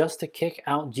 Was it just to kick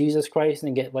out Jesus Christ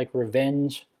and get like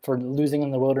revenge for losing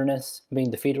in the wilderness,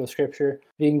 being defeated with Scripture?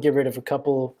 If you can get rid of a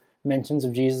couple mentions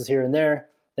of Jesus here and there,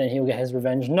 then he'll get his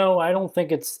revenge. No, I don't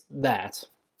think it's that.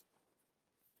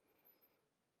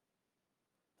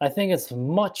 I think it's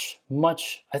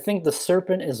I think the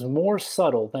serpent is more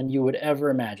subtle than you would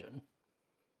ever imagine.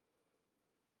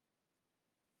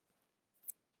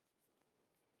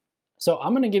 So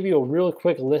I'm going to give you a real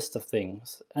quick list of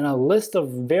things and a list of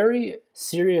very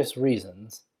serious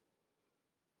reasons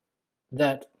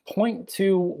that point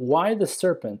to why the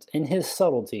serpent, in his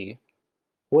subtlety,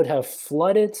 would have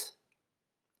flooded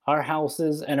our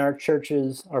houses and our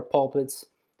churches, our pulpits,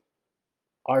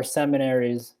 our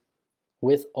seminaries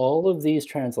with all of these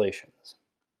translations.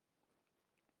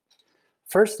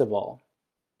 First of all,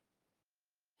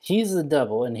 he's the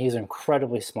devil and he's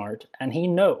incredibly smart, and he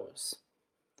knows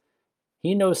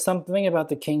something about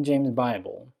the King James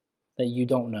Bible that you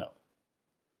don't know.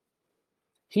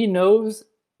 He knows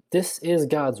this is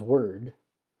God's word,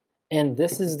 and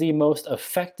this is the most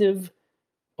effective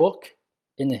book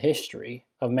in the history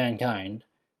of mankind.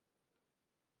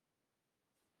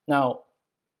 Now,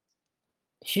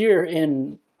 here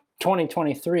in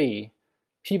 2023,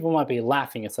 people might be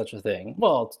laughing at such a thing.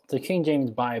 Well, it's the King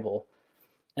James Bible,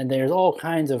 and there's all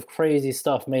kinds of crazy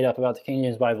stuff made up about the King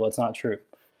James Bible. It's not true.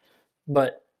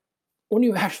 But when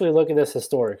you actually look at this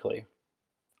historically,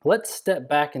 let's step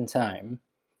back in time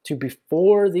to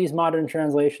before these modern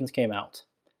translations came out.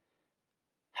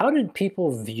 How did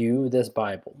people view this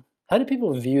Bible? How did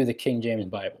people view the King James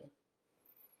Bible?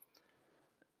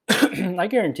 I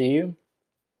guarantee you,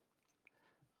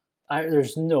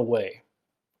 there's no way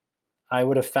I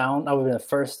would have been the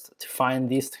first to find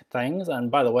these things. And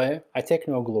by the way, I take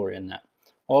no glory in that.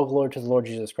 All glory to the Lord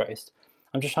Jesus Christ.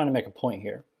 I'm just trying to make a point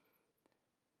here.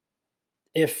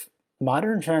 If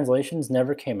modern translations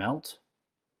never came out,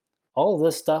 all of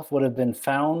this stuff would have been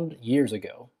found years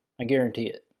ago. I guarantee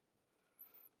it.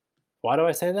 Why do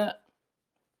I say that?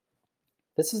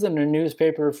 This is in a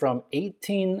newspaper from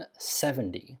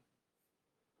 1870.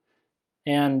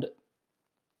 And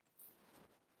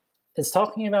it's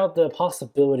talking about the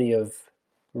possibility of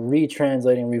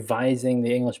retranslating, revising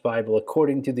the English Bible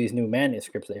according to these new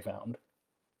manuscripts they found,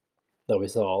 that we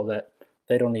saw that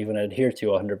they don't even adhere to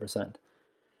 100%.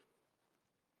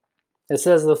 It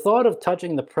says, the thought of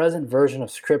touching the present version of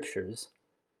Scriptures,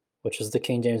 which is the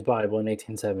King James Bible in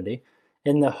 1870,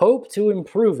 in the hope to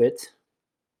improve it,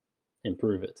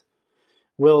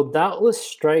 will doubtless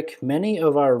strike many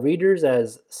of our readers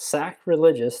as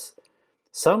sacrilegious.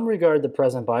 Some regard the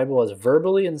present Bible as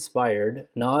verbally inspired,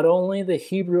 not only the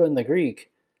Hebrew and the Greek,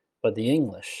 but the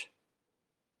English.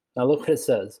 Now look what it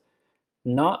says.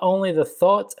 Not only the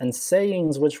thoughts and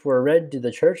sayings which were read to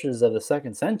the churches of the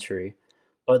 2nd century,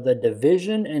 but the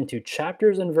division into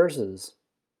chapters and verses,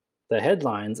 the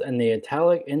headlines, and the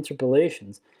italic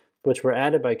interpolations, which were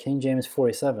added by King James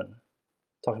 47,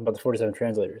 talking about the 47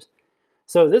 translators.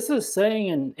 So this is saying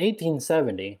in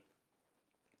 1870,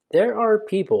 there are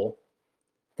people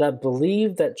that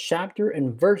believe that chapter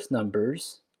and verse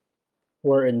numbers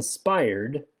were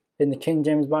inspired in the King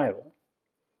James Bible.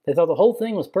 They thought the whole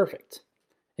thing was perfect,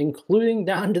 including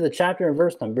down to the chapter and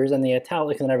verse numbers and the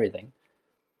italics and everything.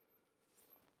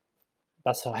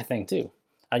 That's how I think too.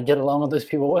 I'd get along with those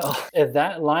people well. If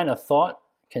that line of thought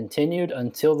continued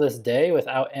until this day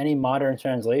without any modern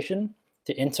translation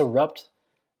to interrupt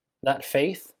that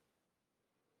faith,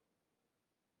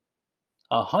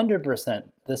 100%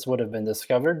 this would have been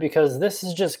discovered, because this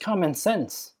is just common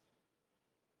sense.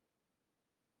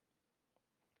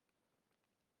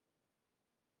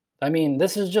 I mean,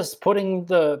 this is just putting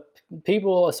the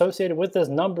people associated with this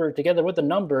number together with the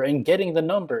number and getting the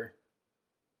number.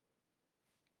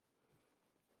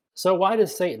 So why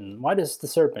does the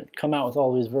serpent come out with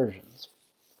all these versions?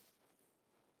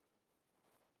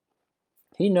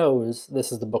 He knows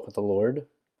this is the book of the Lord,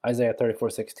 Isaiah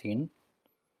 34:16.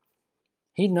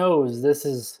 He knows this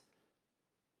is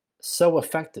so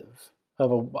effective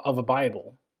of a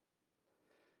Bible.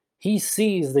 He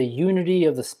sees the unity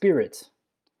of the Spirit.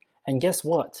 And guess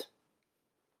what?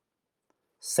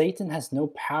 Satan has no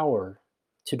power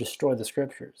to destroy the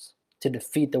Scriptures, to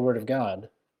defeat the Word of God.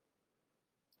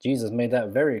 Jesus made that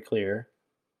very clear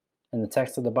in the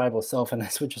text of the Bible itself, and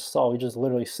as we just saw, we just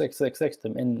literally 666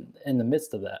 them in the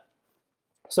midst of that.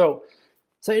 So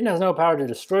Satan has no power to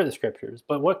destroy the Scriptures,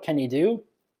 but what can he do?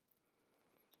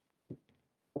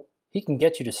 He can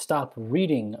get you to stop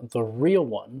reading the real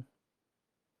one.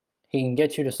 He can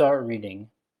get you to start reading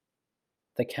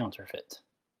the counterfeit.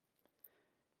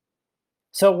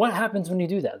 So what happens when you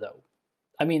do that, though?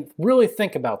 I mean, really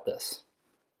think about this.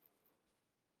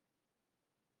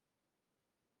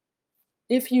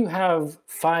 if you have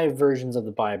 5 versions of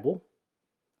the Bible,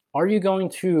 are you going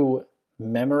to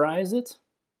memorize it?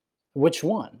 Which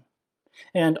one?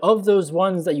 And of those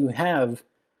ones that you have,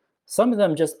 some of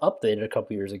them just updated a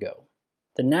couple years ago.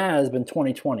 The NASB in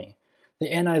 2020, the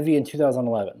NIV in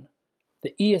 2011,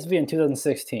 the ESV in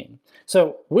 2016.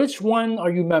 So which one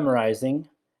are you memorizing,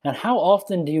 and how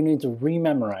often do you need to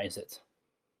rememorize it?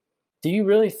 Do you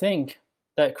really think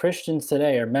that Christians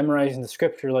today are memorizing the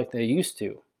scripture like they used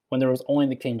to when there was only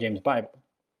the King James Bible?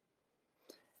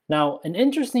 Now, an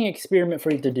interesting experiment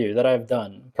for you to do that I've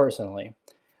done personally,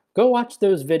 go watch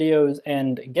those videos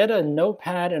and get a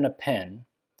notepad and a pen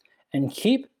and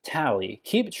keep tally,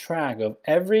 keep track of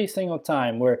every single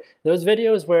time where those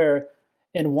videos where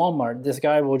in Walmart, this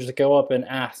guy will just go up and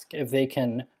ask if they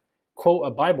can quote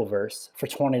a Bible verse for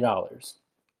 $20.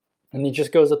 And he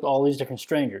just goes up to all these different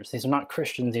strangers. These are not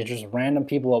Christians, these are just random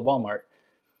people at Walmart.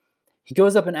 He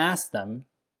goes up and asks them,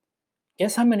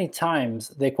 guess how many times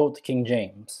they quote the King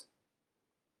James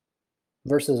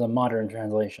versus a modern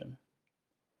translation?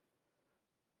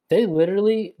 They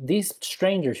literally, these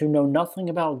strangers who know nothing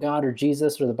about God or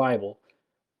Jesus or the Bible,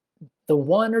 the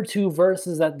 1 or 2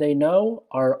 verses that they know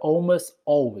are almost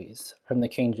always from the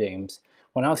King James.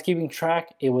 When I was keeping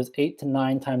track, it was 8 to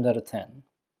 9 times out of 10.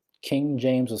 King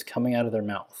James was coming out of their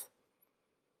mouth.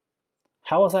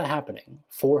 How is that happening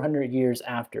 400 years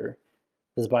after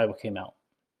this Bible came out?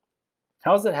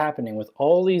 How is it happening with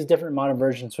all these different modern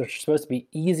versions which are supposed to be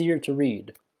easier to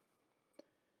read?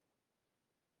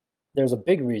 There's a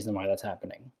big reason why that's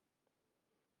happening.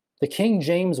 The King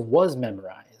James was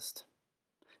memorized.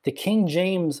 The King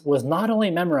James was not only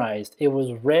memorized, it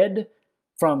was read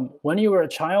from when you were a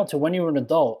child to when you were an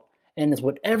adult, and it's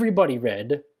what everybody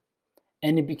read,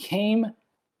 and it became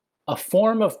a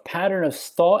form of pattern of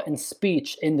thought and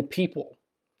speech in the people,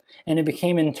 and it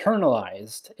became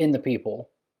internalized in the people.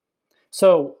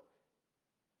 So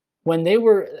when they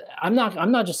were, I'm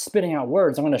not just spitting out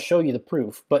words, I'm going to show you the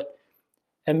proof, but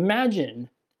imagine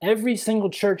every single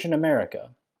church in America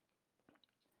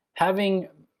having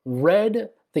read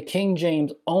the King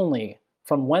James only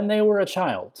from when they were a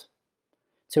child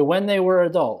to when they were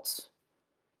adults,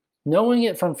 knowing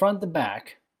it from front to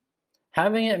back,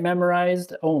 having it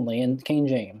memorized only in King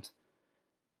James.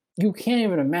 You can't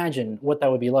even imagine what that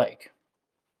would be like.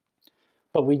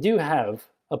 But we do have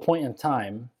a point in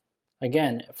time,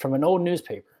 again, from an old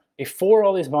newspaper, before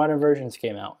all these modern versions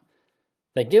came out,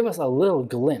 that give us a little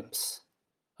glimpse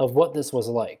of what this was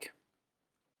like.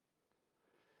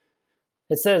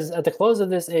 It says, at the close of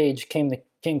this age came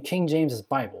King James's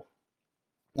Bible.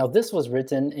 Now this was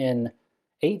written in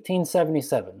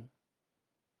 1877.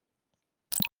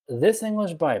 This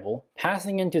English Bible,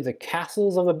 passing into the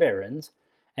castles of the barons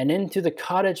and into the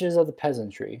cottages of the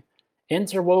peasantry,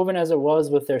 interwoven as it was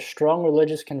with their strong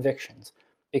religious convictions,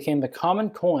 became the common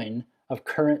coin of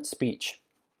current speech.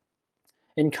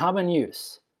 In common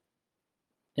use,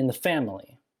 in the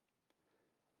family,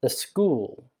 the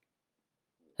school,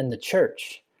 and the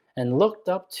church, and looked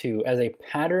up to as a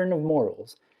pattern of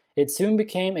morals, it soon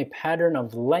became a pattern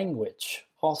of language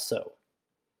also.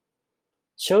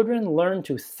 Children learn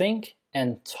to think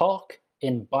and talk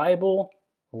in Bible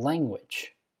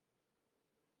language.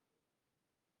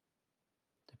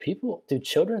 Do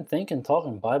children think and talk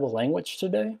in Bible language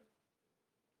today?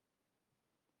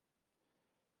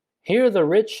 Here the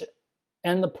rich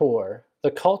and the poor,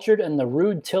 the cultured and the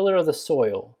rude tiller of the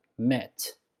soil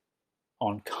met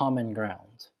on common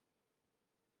ground.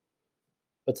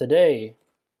 But today,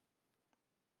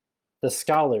 the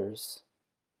scholars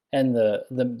and the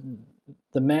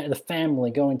family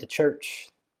going to church,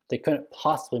 they couldn't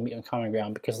possibly meet on common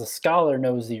ground because the scholar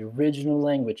knows the original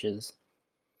languages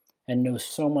and knows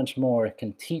so much more,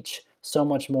 can teach so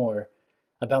much more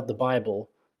about the Bible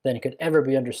than could ever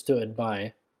be understood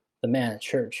by the man at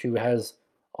church who has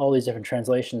all these different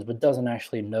translations but doesn't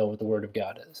actually know what the Word of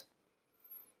God is.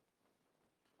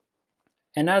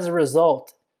 And as a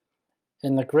result,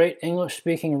 in the great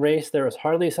English-speaking race, there is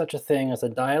hardly such a thing as a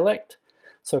dialect,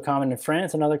 so common in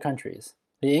France and other countries.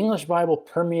 The English Bible,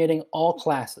 permeating all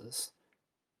classes,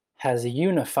 has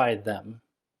unified them.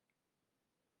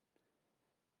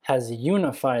 Has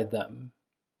unified them,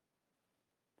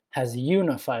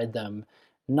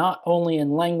 not only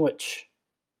in language,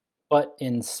 but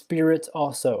in spirit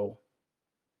also.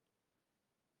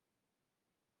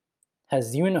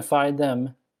 Has unified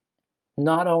them,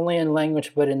 not only in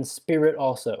language, but in spirit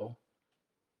also.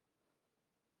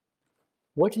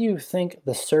 What do you think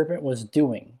the serpent was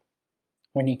doing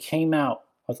when he came out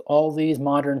with all these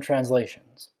modern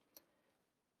translations?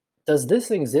 Does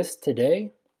this exist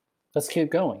today? Let's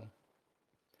keep going.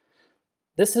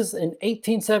 This is in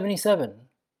 1877.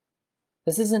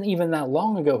 This isn't even that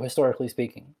long ago, historically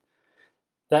speaking.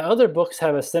 That other books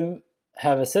have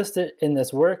assisted in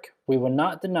this work, we will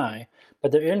not deny,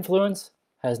 but their influence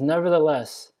has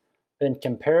nevertheless been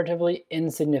comparatively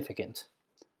insignificant.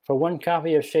 For one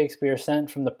copy of Shakespeare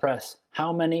sent from the press,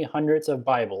 how many hundreds of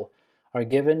Bible are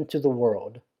given to the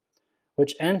world,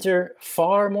 which enter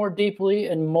far more deeply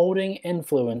in molding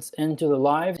influence into the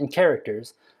lives and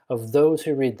characters of those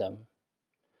who read them?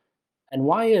 And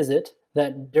why is it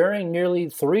that during nearly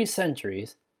 3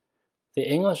 centuries, the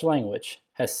English language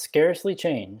has scarcely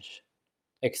changed,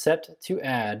 except to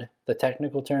add the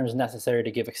technical terms necessary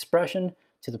to give expression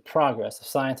to the progress of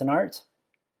science and art?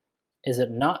 Is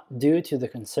it not due to the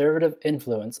conservative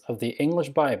influence of the English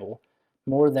Bible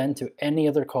more than to any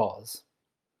other cause?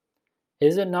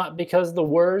 Is it not because the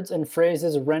words and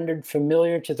phrases rendered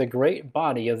familiar to the great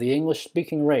body of the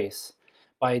English-speaking race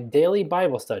by daily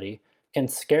Bible study can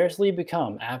scarcely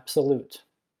become absolute?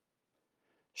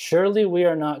 Surely we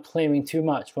are not claiming too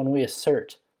much when we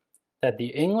assert that the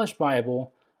English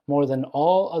Bible, more than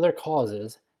all other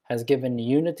causes, has given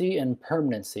unity and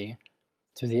permanency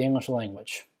to the English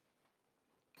language.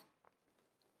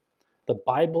 The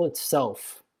Bible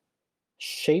itself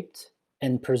shaped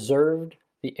and preserved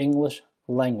the English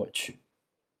language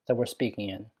that we're speaking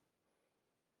in.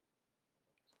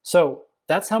 So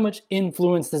that's how much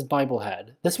influence this Bible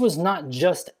had. This was not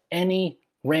just any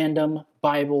random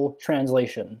Bible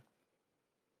translation.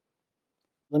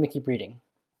 Let me keep reading.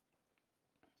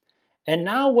 And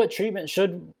now what treatment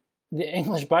should the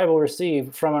English Bible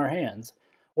receive from our hands?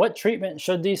 What treatment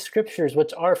should these scriptures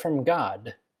which are from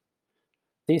God,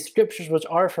 these scriptures which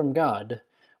are from God,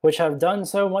 which have done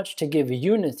so much to give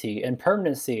unity and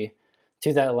permanency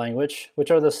to that language,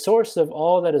 which are the source of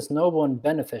all that is noble and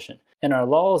beneficent in our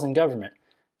laws and government,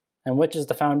 and which is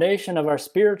the foundation of our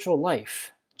spiritual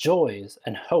life, joys,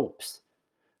 and hopes,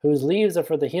 whose leaves are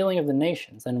for the healing of the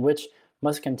nations, and which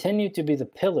must continue to be the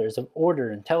pillars of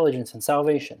order, intelligence, and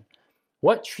salvation.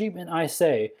 What treatment, I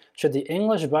say, should the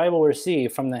English Bible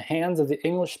receive from the hands of the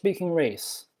English-speaking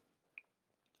race?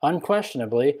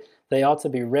 Unquestionably, they ought to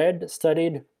be read,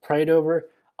 studied, prayed over,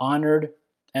 honored,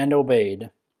 and obeyed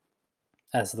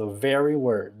as the very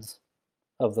words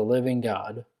of the living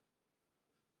God.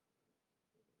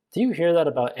 Do you hear that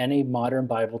about any modern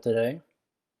Bible today?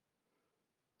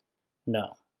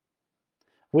 No.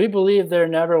 We believe there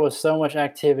never was so much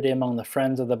activity among the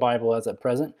friends of the Bible as at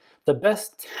present. The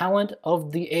best talent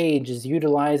of the age is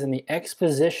utilized in the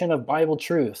exposition of Bible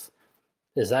truth.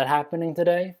 Is that happening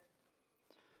today?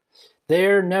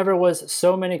 There never was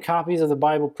so many copies of the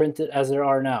Bible printed as there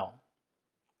are now.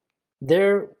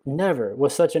 There never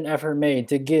was such an effort made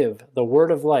to give the word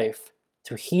of life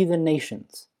to heathen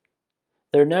nations.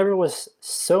 There never was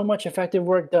so much effective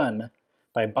work done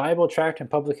by Bible tract and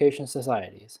publication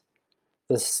societies.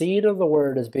 The seed of the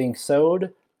word is being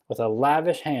sowed with a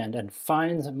lavish hand and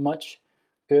finds much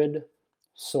good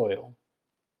soil.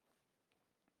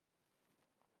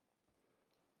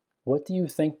 What do you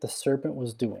think the serpent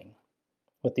was doing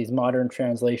with these modern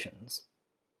translations?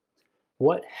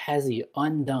 What has he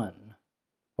undone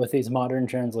with these modern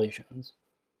translations?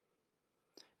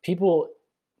 People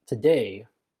today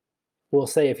will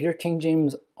say if you're King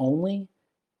James only,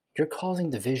 you're causing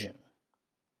division.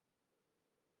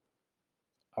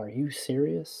 Are you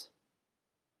serious?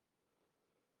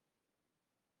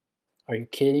 Are you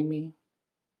kidding me?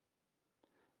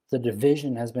 The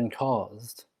division has been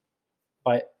caused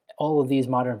by all of these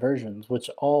modern versions, which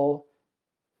all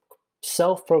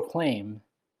self-proclaim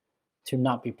to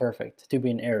not be perfect, to be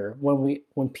in error.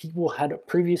 When people had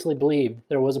previously believed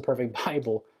there was a perfect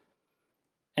Bible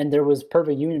and there was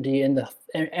perfect unity and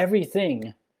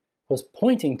everything was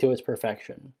pointing to its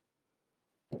perfection.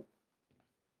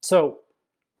 So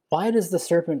why does the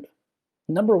serpent,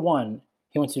 number one,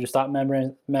 he wants you to stop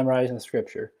memorizing the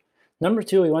scripture. Number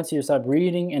two, he wants you to stop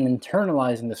reading and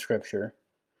internalizing the scripture.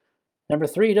 Number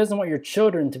three, he doesn't want your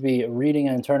children to be reading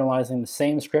and internalizing the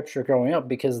same scripture growing up,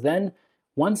 because then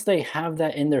once they have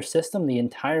that in their system the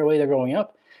entire way they're growing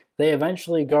up, they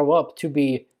eventually grow up to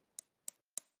be,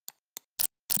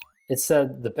 it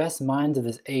said, the best minds of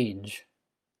this age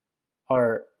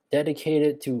are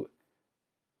dedicated to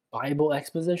Bible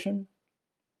exposition.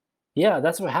 Yeah,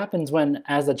 that's what happens when,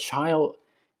 as a child,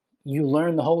 you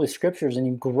learn the Holy Scriptures and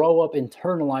you grow up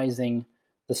internalizing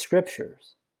the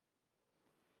Scriptures.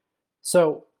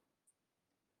 So,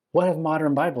 what have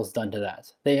modern Bibles done to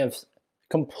that? They have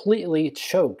completely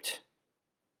choked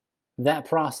that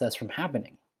process from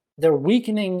happening. They're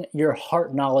weakening your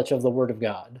heart knowledge of the Word of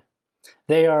God.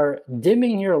 They are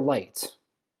dimming your light.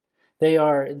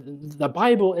 The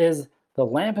Bible is the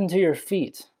lamp unto your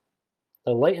feet,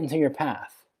 the light unto your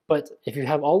path. But if you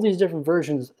have all these different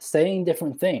versions saying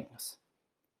different things,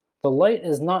 the light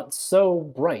is not so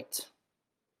bright.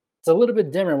 It's a little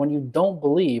bit dimmer when you don't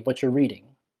believe what you're reading.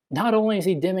 Not only is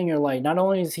he dimming your light, not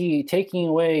only is he taking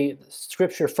away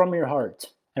scripture from your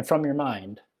heart and from your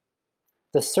mind,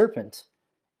 the serpent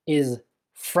is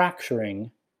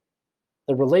fracturing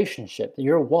the relationship,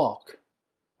 your walk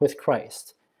with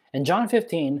Christ. In John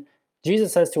 15,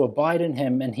 Jesus says to abide in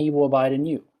him and he will abide in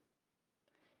you.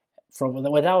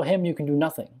 Without him, you can do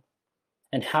nothing.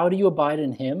 And how do you abide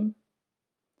in him?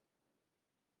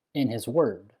 In his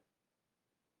word.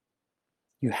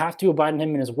 You have to abide in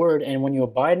him in his word, and when you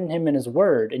abide in him in his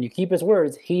word, and you keep his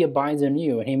words, he abides in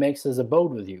you, and he makes his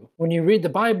abode with you. When you read the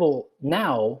Bible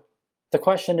now, the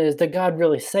question is, did God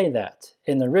really say that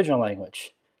in the original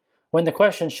language? When the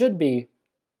question should be,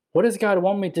 what does God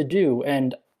want me to do?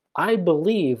 And I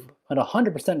believe, at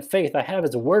 100% faith, I have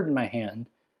his word in my hand.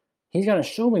 He's going to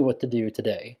show me what to do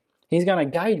today. He's going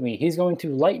to guide me. He's going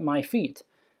to light my feet.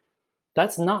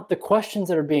 That's not the questions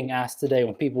that are being asked today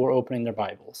when people are opening their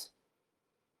Bibles.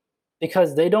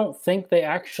 Because they don't think they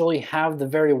actually have the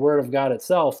very word of God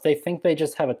itself. They think they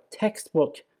just have a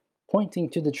textbook pointing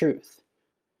to the truth.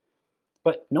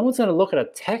 But no one's going to look at a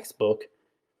textbook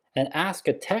and ask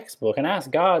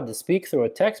God to speak through a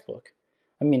textbook.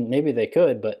 I mean, maybe they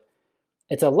could, but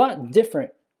it's a lot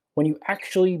different when you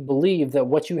actually believe that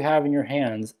what you have in your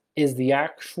hands is the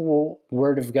actual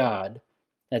word of God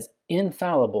that's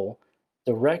infallible,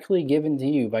 directly given to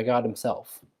you by God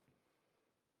himself.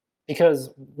 Because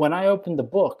when I open the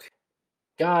book,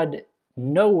 God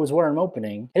knows where I'm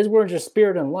opening. His words are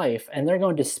spirit and life, and they're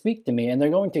going to speak to me, and they're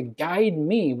going to guide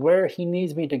me where he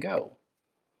needs me to go.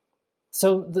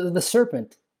 So the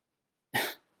serpent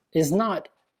he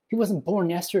wasn't born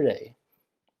yesterday.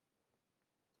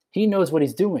 He knows what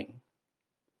he's doing.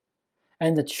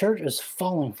 And the church is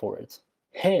falling for it,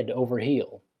 head over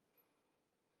heel.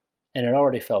 And it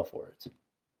already fell for it.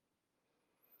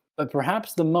 But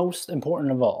perhaps the most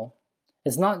important of all,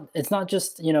 it's not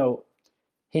just,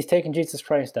 he's taken Jesus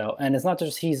Christ out, and it's not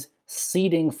just he's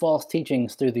seeding false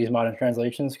teachings through these modern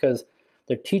translations, because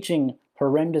they're teaching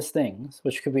horrendous things,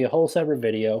 which could be a whole separate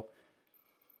video.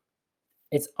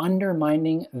 It's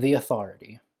undermining the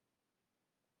authority.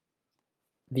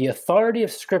 The authority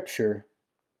of Scripture,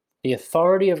 the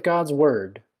authority of God's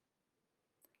Word,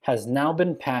 has now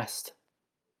been passed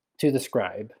to the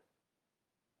scribe.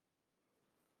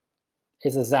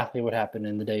 Is exactly what happened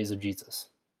in the days of Jesus.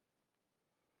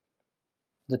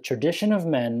 The tradition of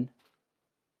men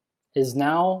is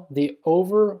now the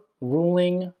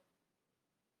overruling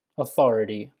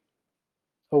authority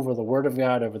over the Word of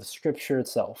God, over the Scripture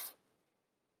itself.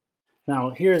 Now,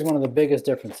 here's one of the biggest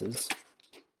differences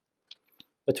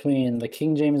between the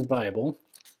King James Bible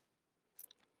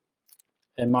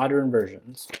and modern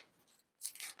versions.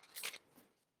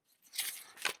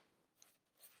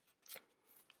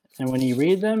 And when you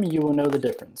read them, you will know the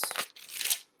difference.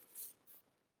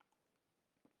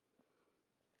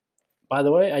 By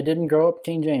the way, I didn't grow up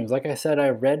King James. Like I said, I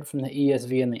read from the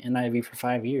ESV and the NIV for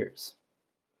 5 years.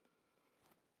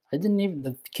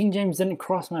 The King James didn't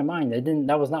cross my mind.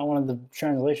 That was not one of the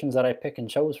translations that I picked and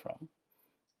chose from.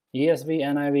 ESV,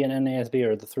 NIV, and NASB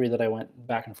are the three that I went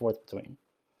back and forth between.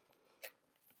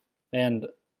 And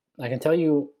I can tell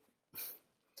you,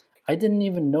 I didn't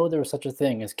even know there was such a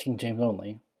thing as King James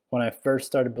only when I first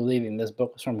started believing this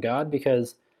book was from God,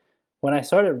 because when I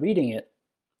started reading it,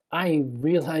 I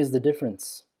realized the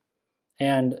difference.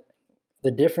 And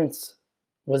the difference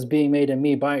was being made in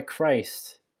me by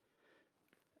Christ.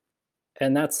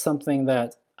 And that's something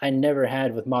that I never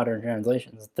had with modern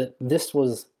translations. That this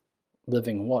was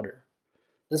living water.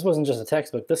 This wasn't just a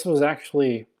textbook. This was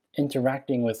actually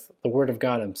interacting with the Word of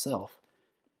God himself.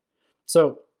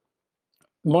 So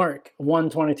Mark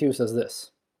 1:22 says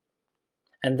this,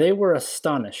 "And they were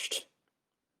astonished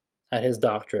at his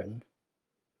doctrine,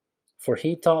 for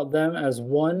he taught them as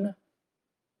one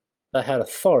that had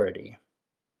authority,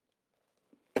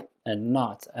 and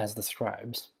not as the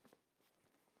scribes."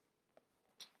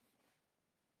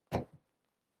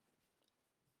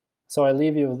 So I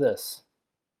leave you with this.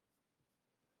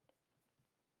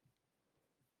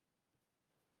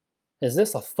 Is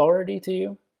this authority to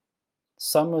you?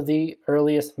 Some of the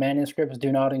earliest manuscripts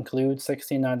do not include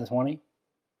 16:9-20.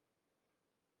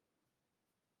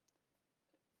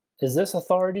 Is this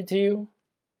authority to you?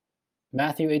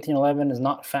 Matthew 18:11 is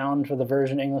not found for the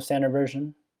English Standard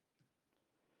Version.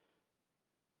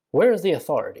 Where is the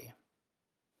authority?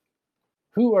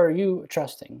 Who are you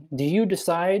trusting? Do you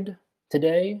decide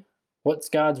today what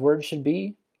God's word should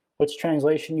be? Which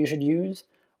translation you should use?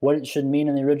 what it should mean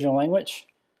in the original language?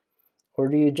 Or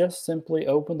do you just simply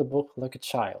open the book like a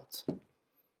child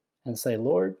and say,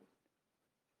 Lord,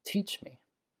 teach me?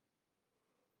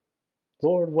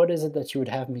 Lord, what is it that you would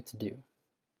have me to do?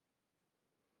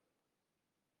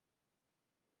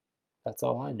 That's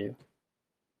all I do.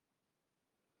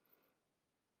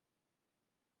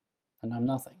 And I'm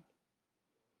nothing.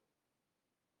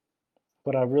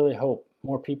 But I really hope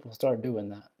more people start doing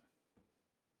that.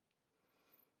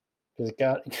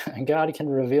 Because God can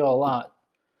reveal a lot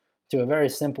to a very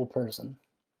simple person.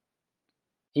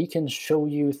 He can show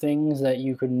you things that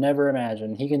you could never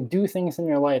imagine. He can do things in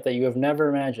your life that you have never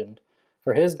imagined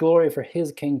for His glory, for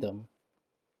His kingdom.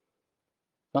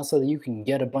 Not so that you can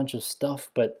get a bunch of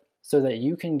stuff, but so that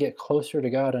you can get closer to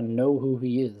God and know who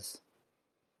He is.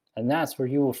 And that's where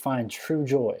you will find true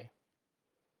joy,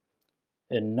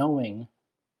 in knowing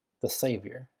the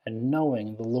Savior and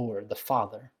knowing the Lord, the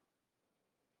Father.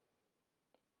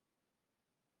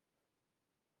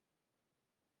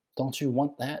 Don't you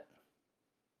want that?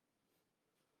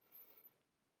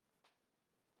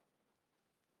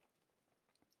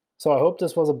 So I hope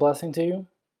this was a blessing to you.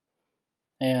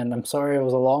 And I'm sorry it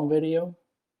was a long video,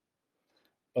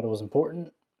 but it was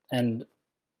important. And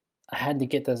I had to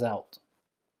get this out.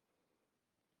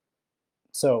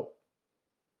 So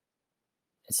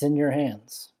it's in your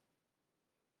hands.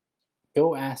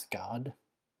 Go ask God,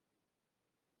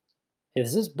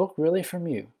 is this book really from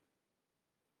you?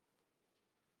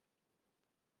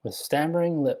 With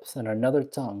stammering lips and another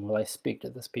tongue will I speak to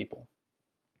this people.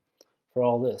 For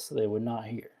all this they would not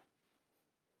hear.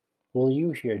 Will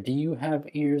you hear? Do you have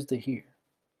ears to hear?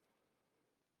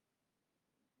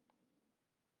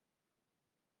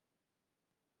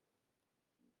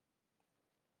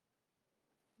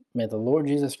 May the Lord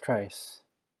Jesus Christ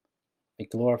be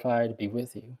glorified, be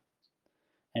with you.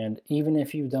 And even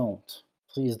if you don't,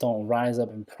 please don't rise up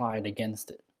in pride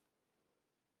against it.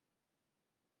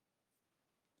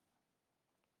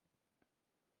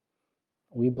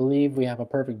 We believe we have a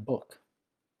perfect book.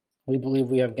 We believe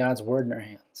we have God's word in our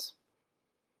hands.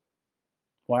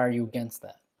 Why are you against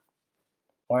that?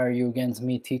 Why are you against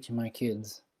me teaching my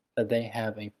kids that they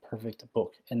have a perfect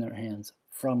book in their hands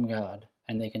from God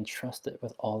and they can trust it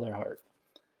with all their heart?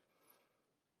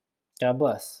 God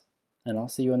bless, and I'll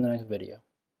see you in the next video.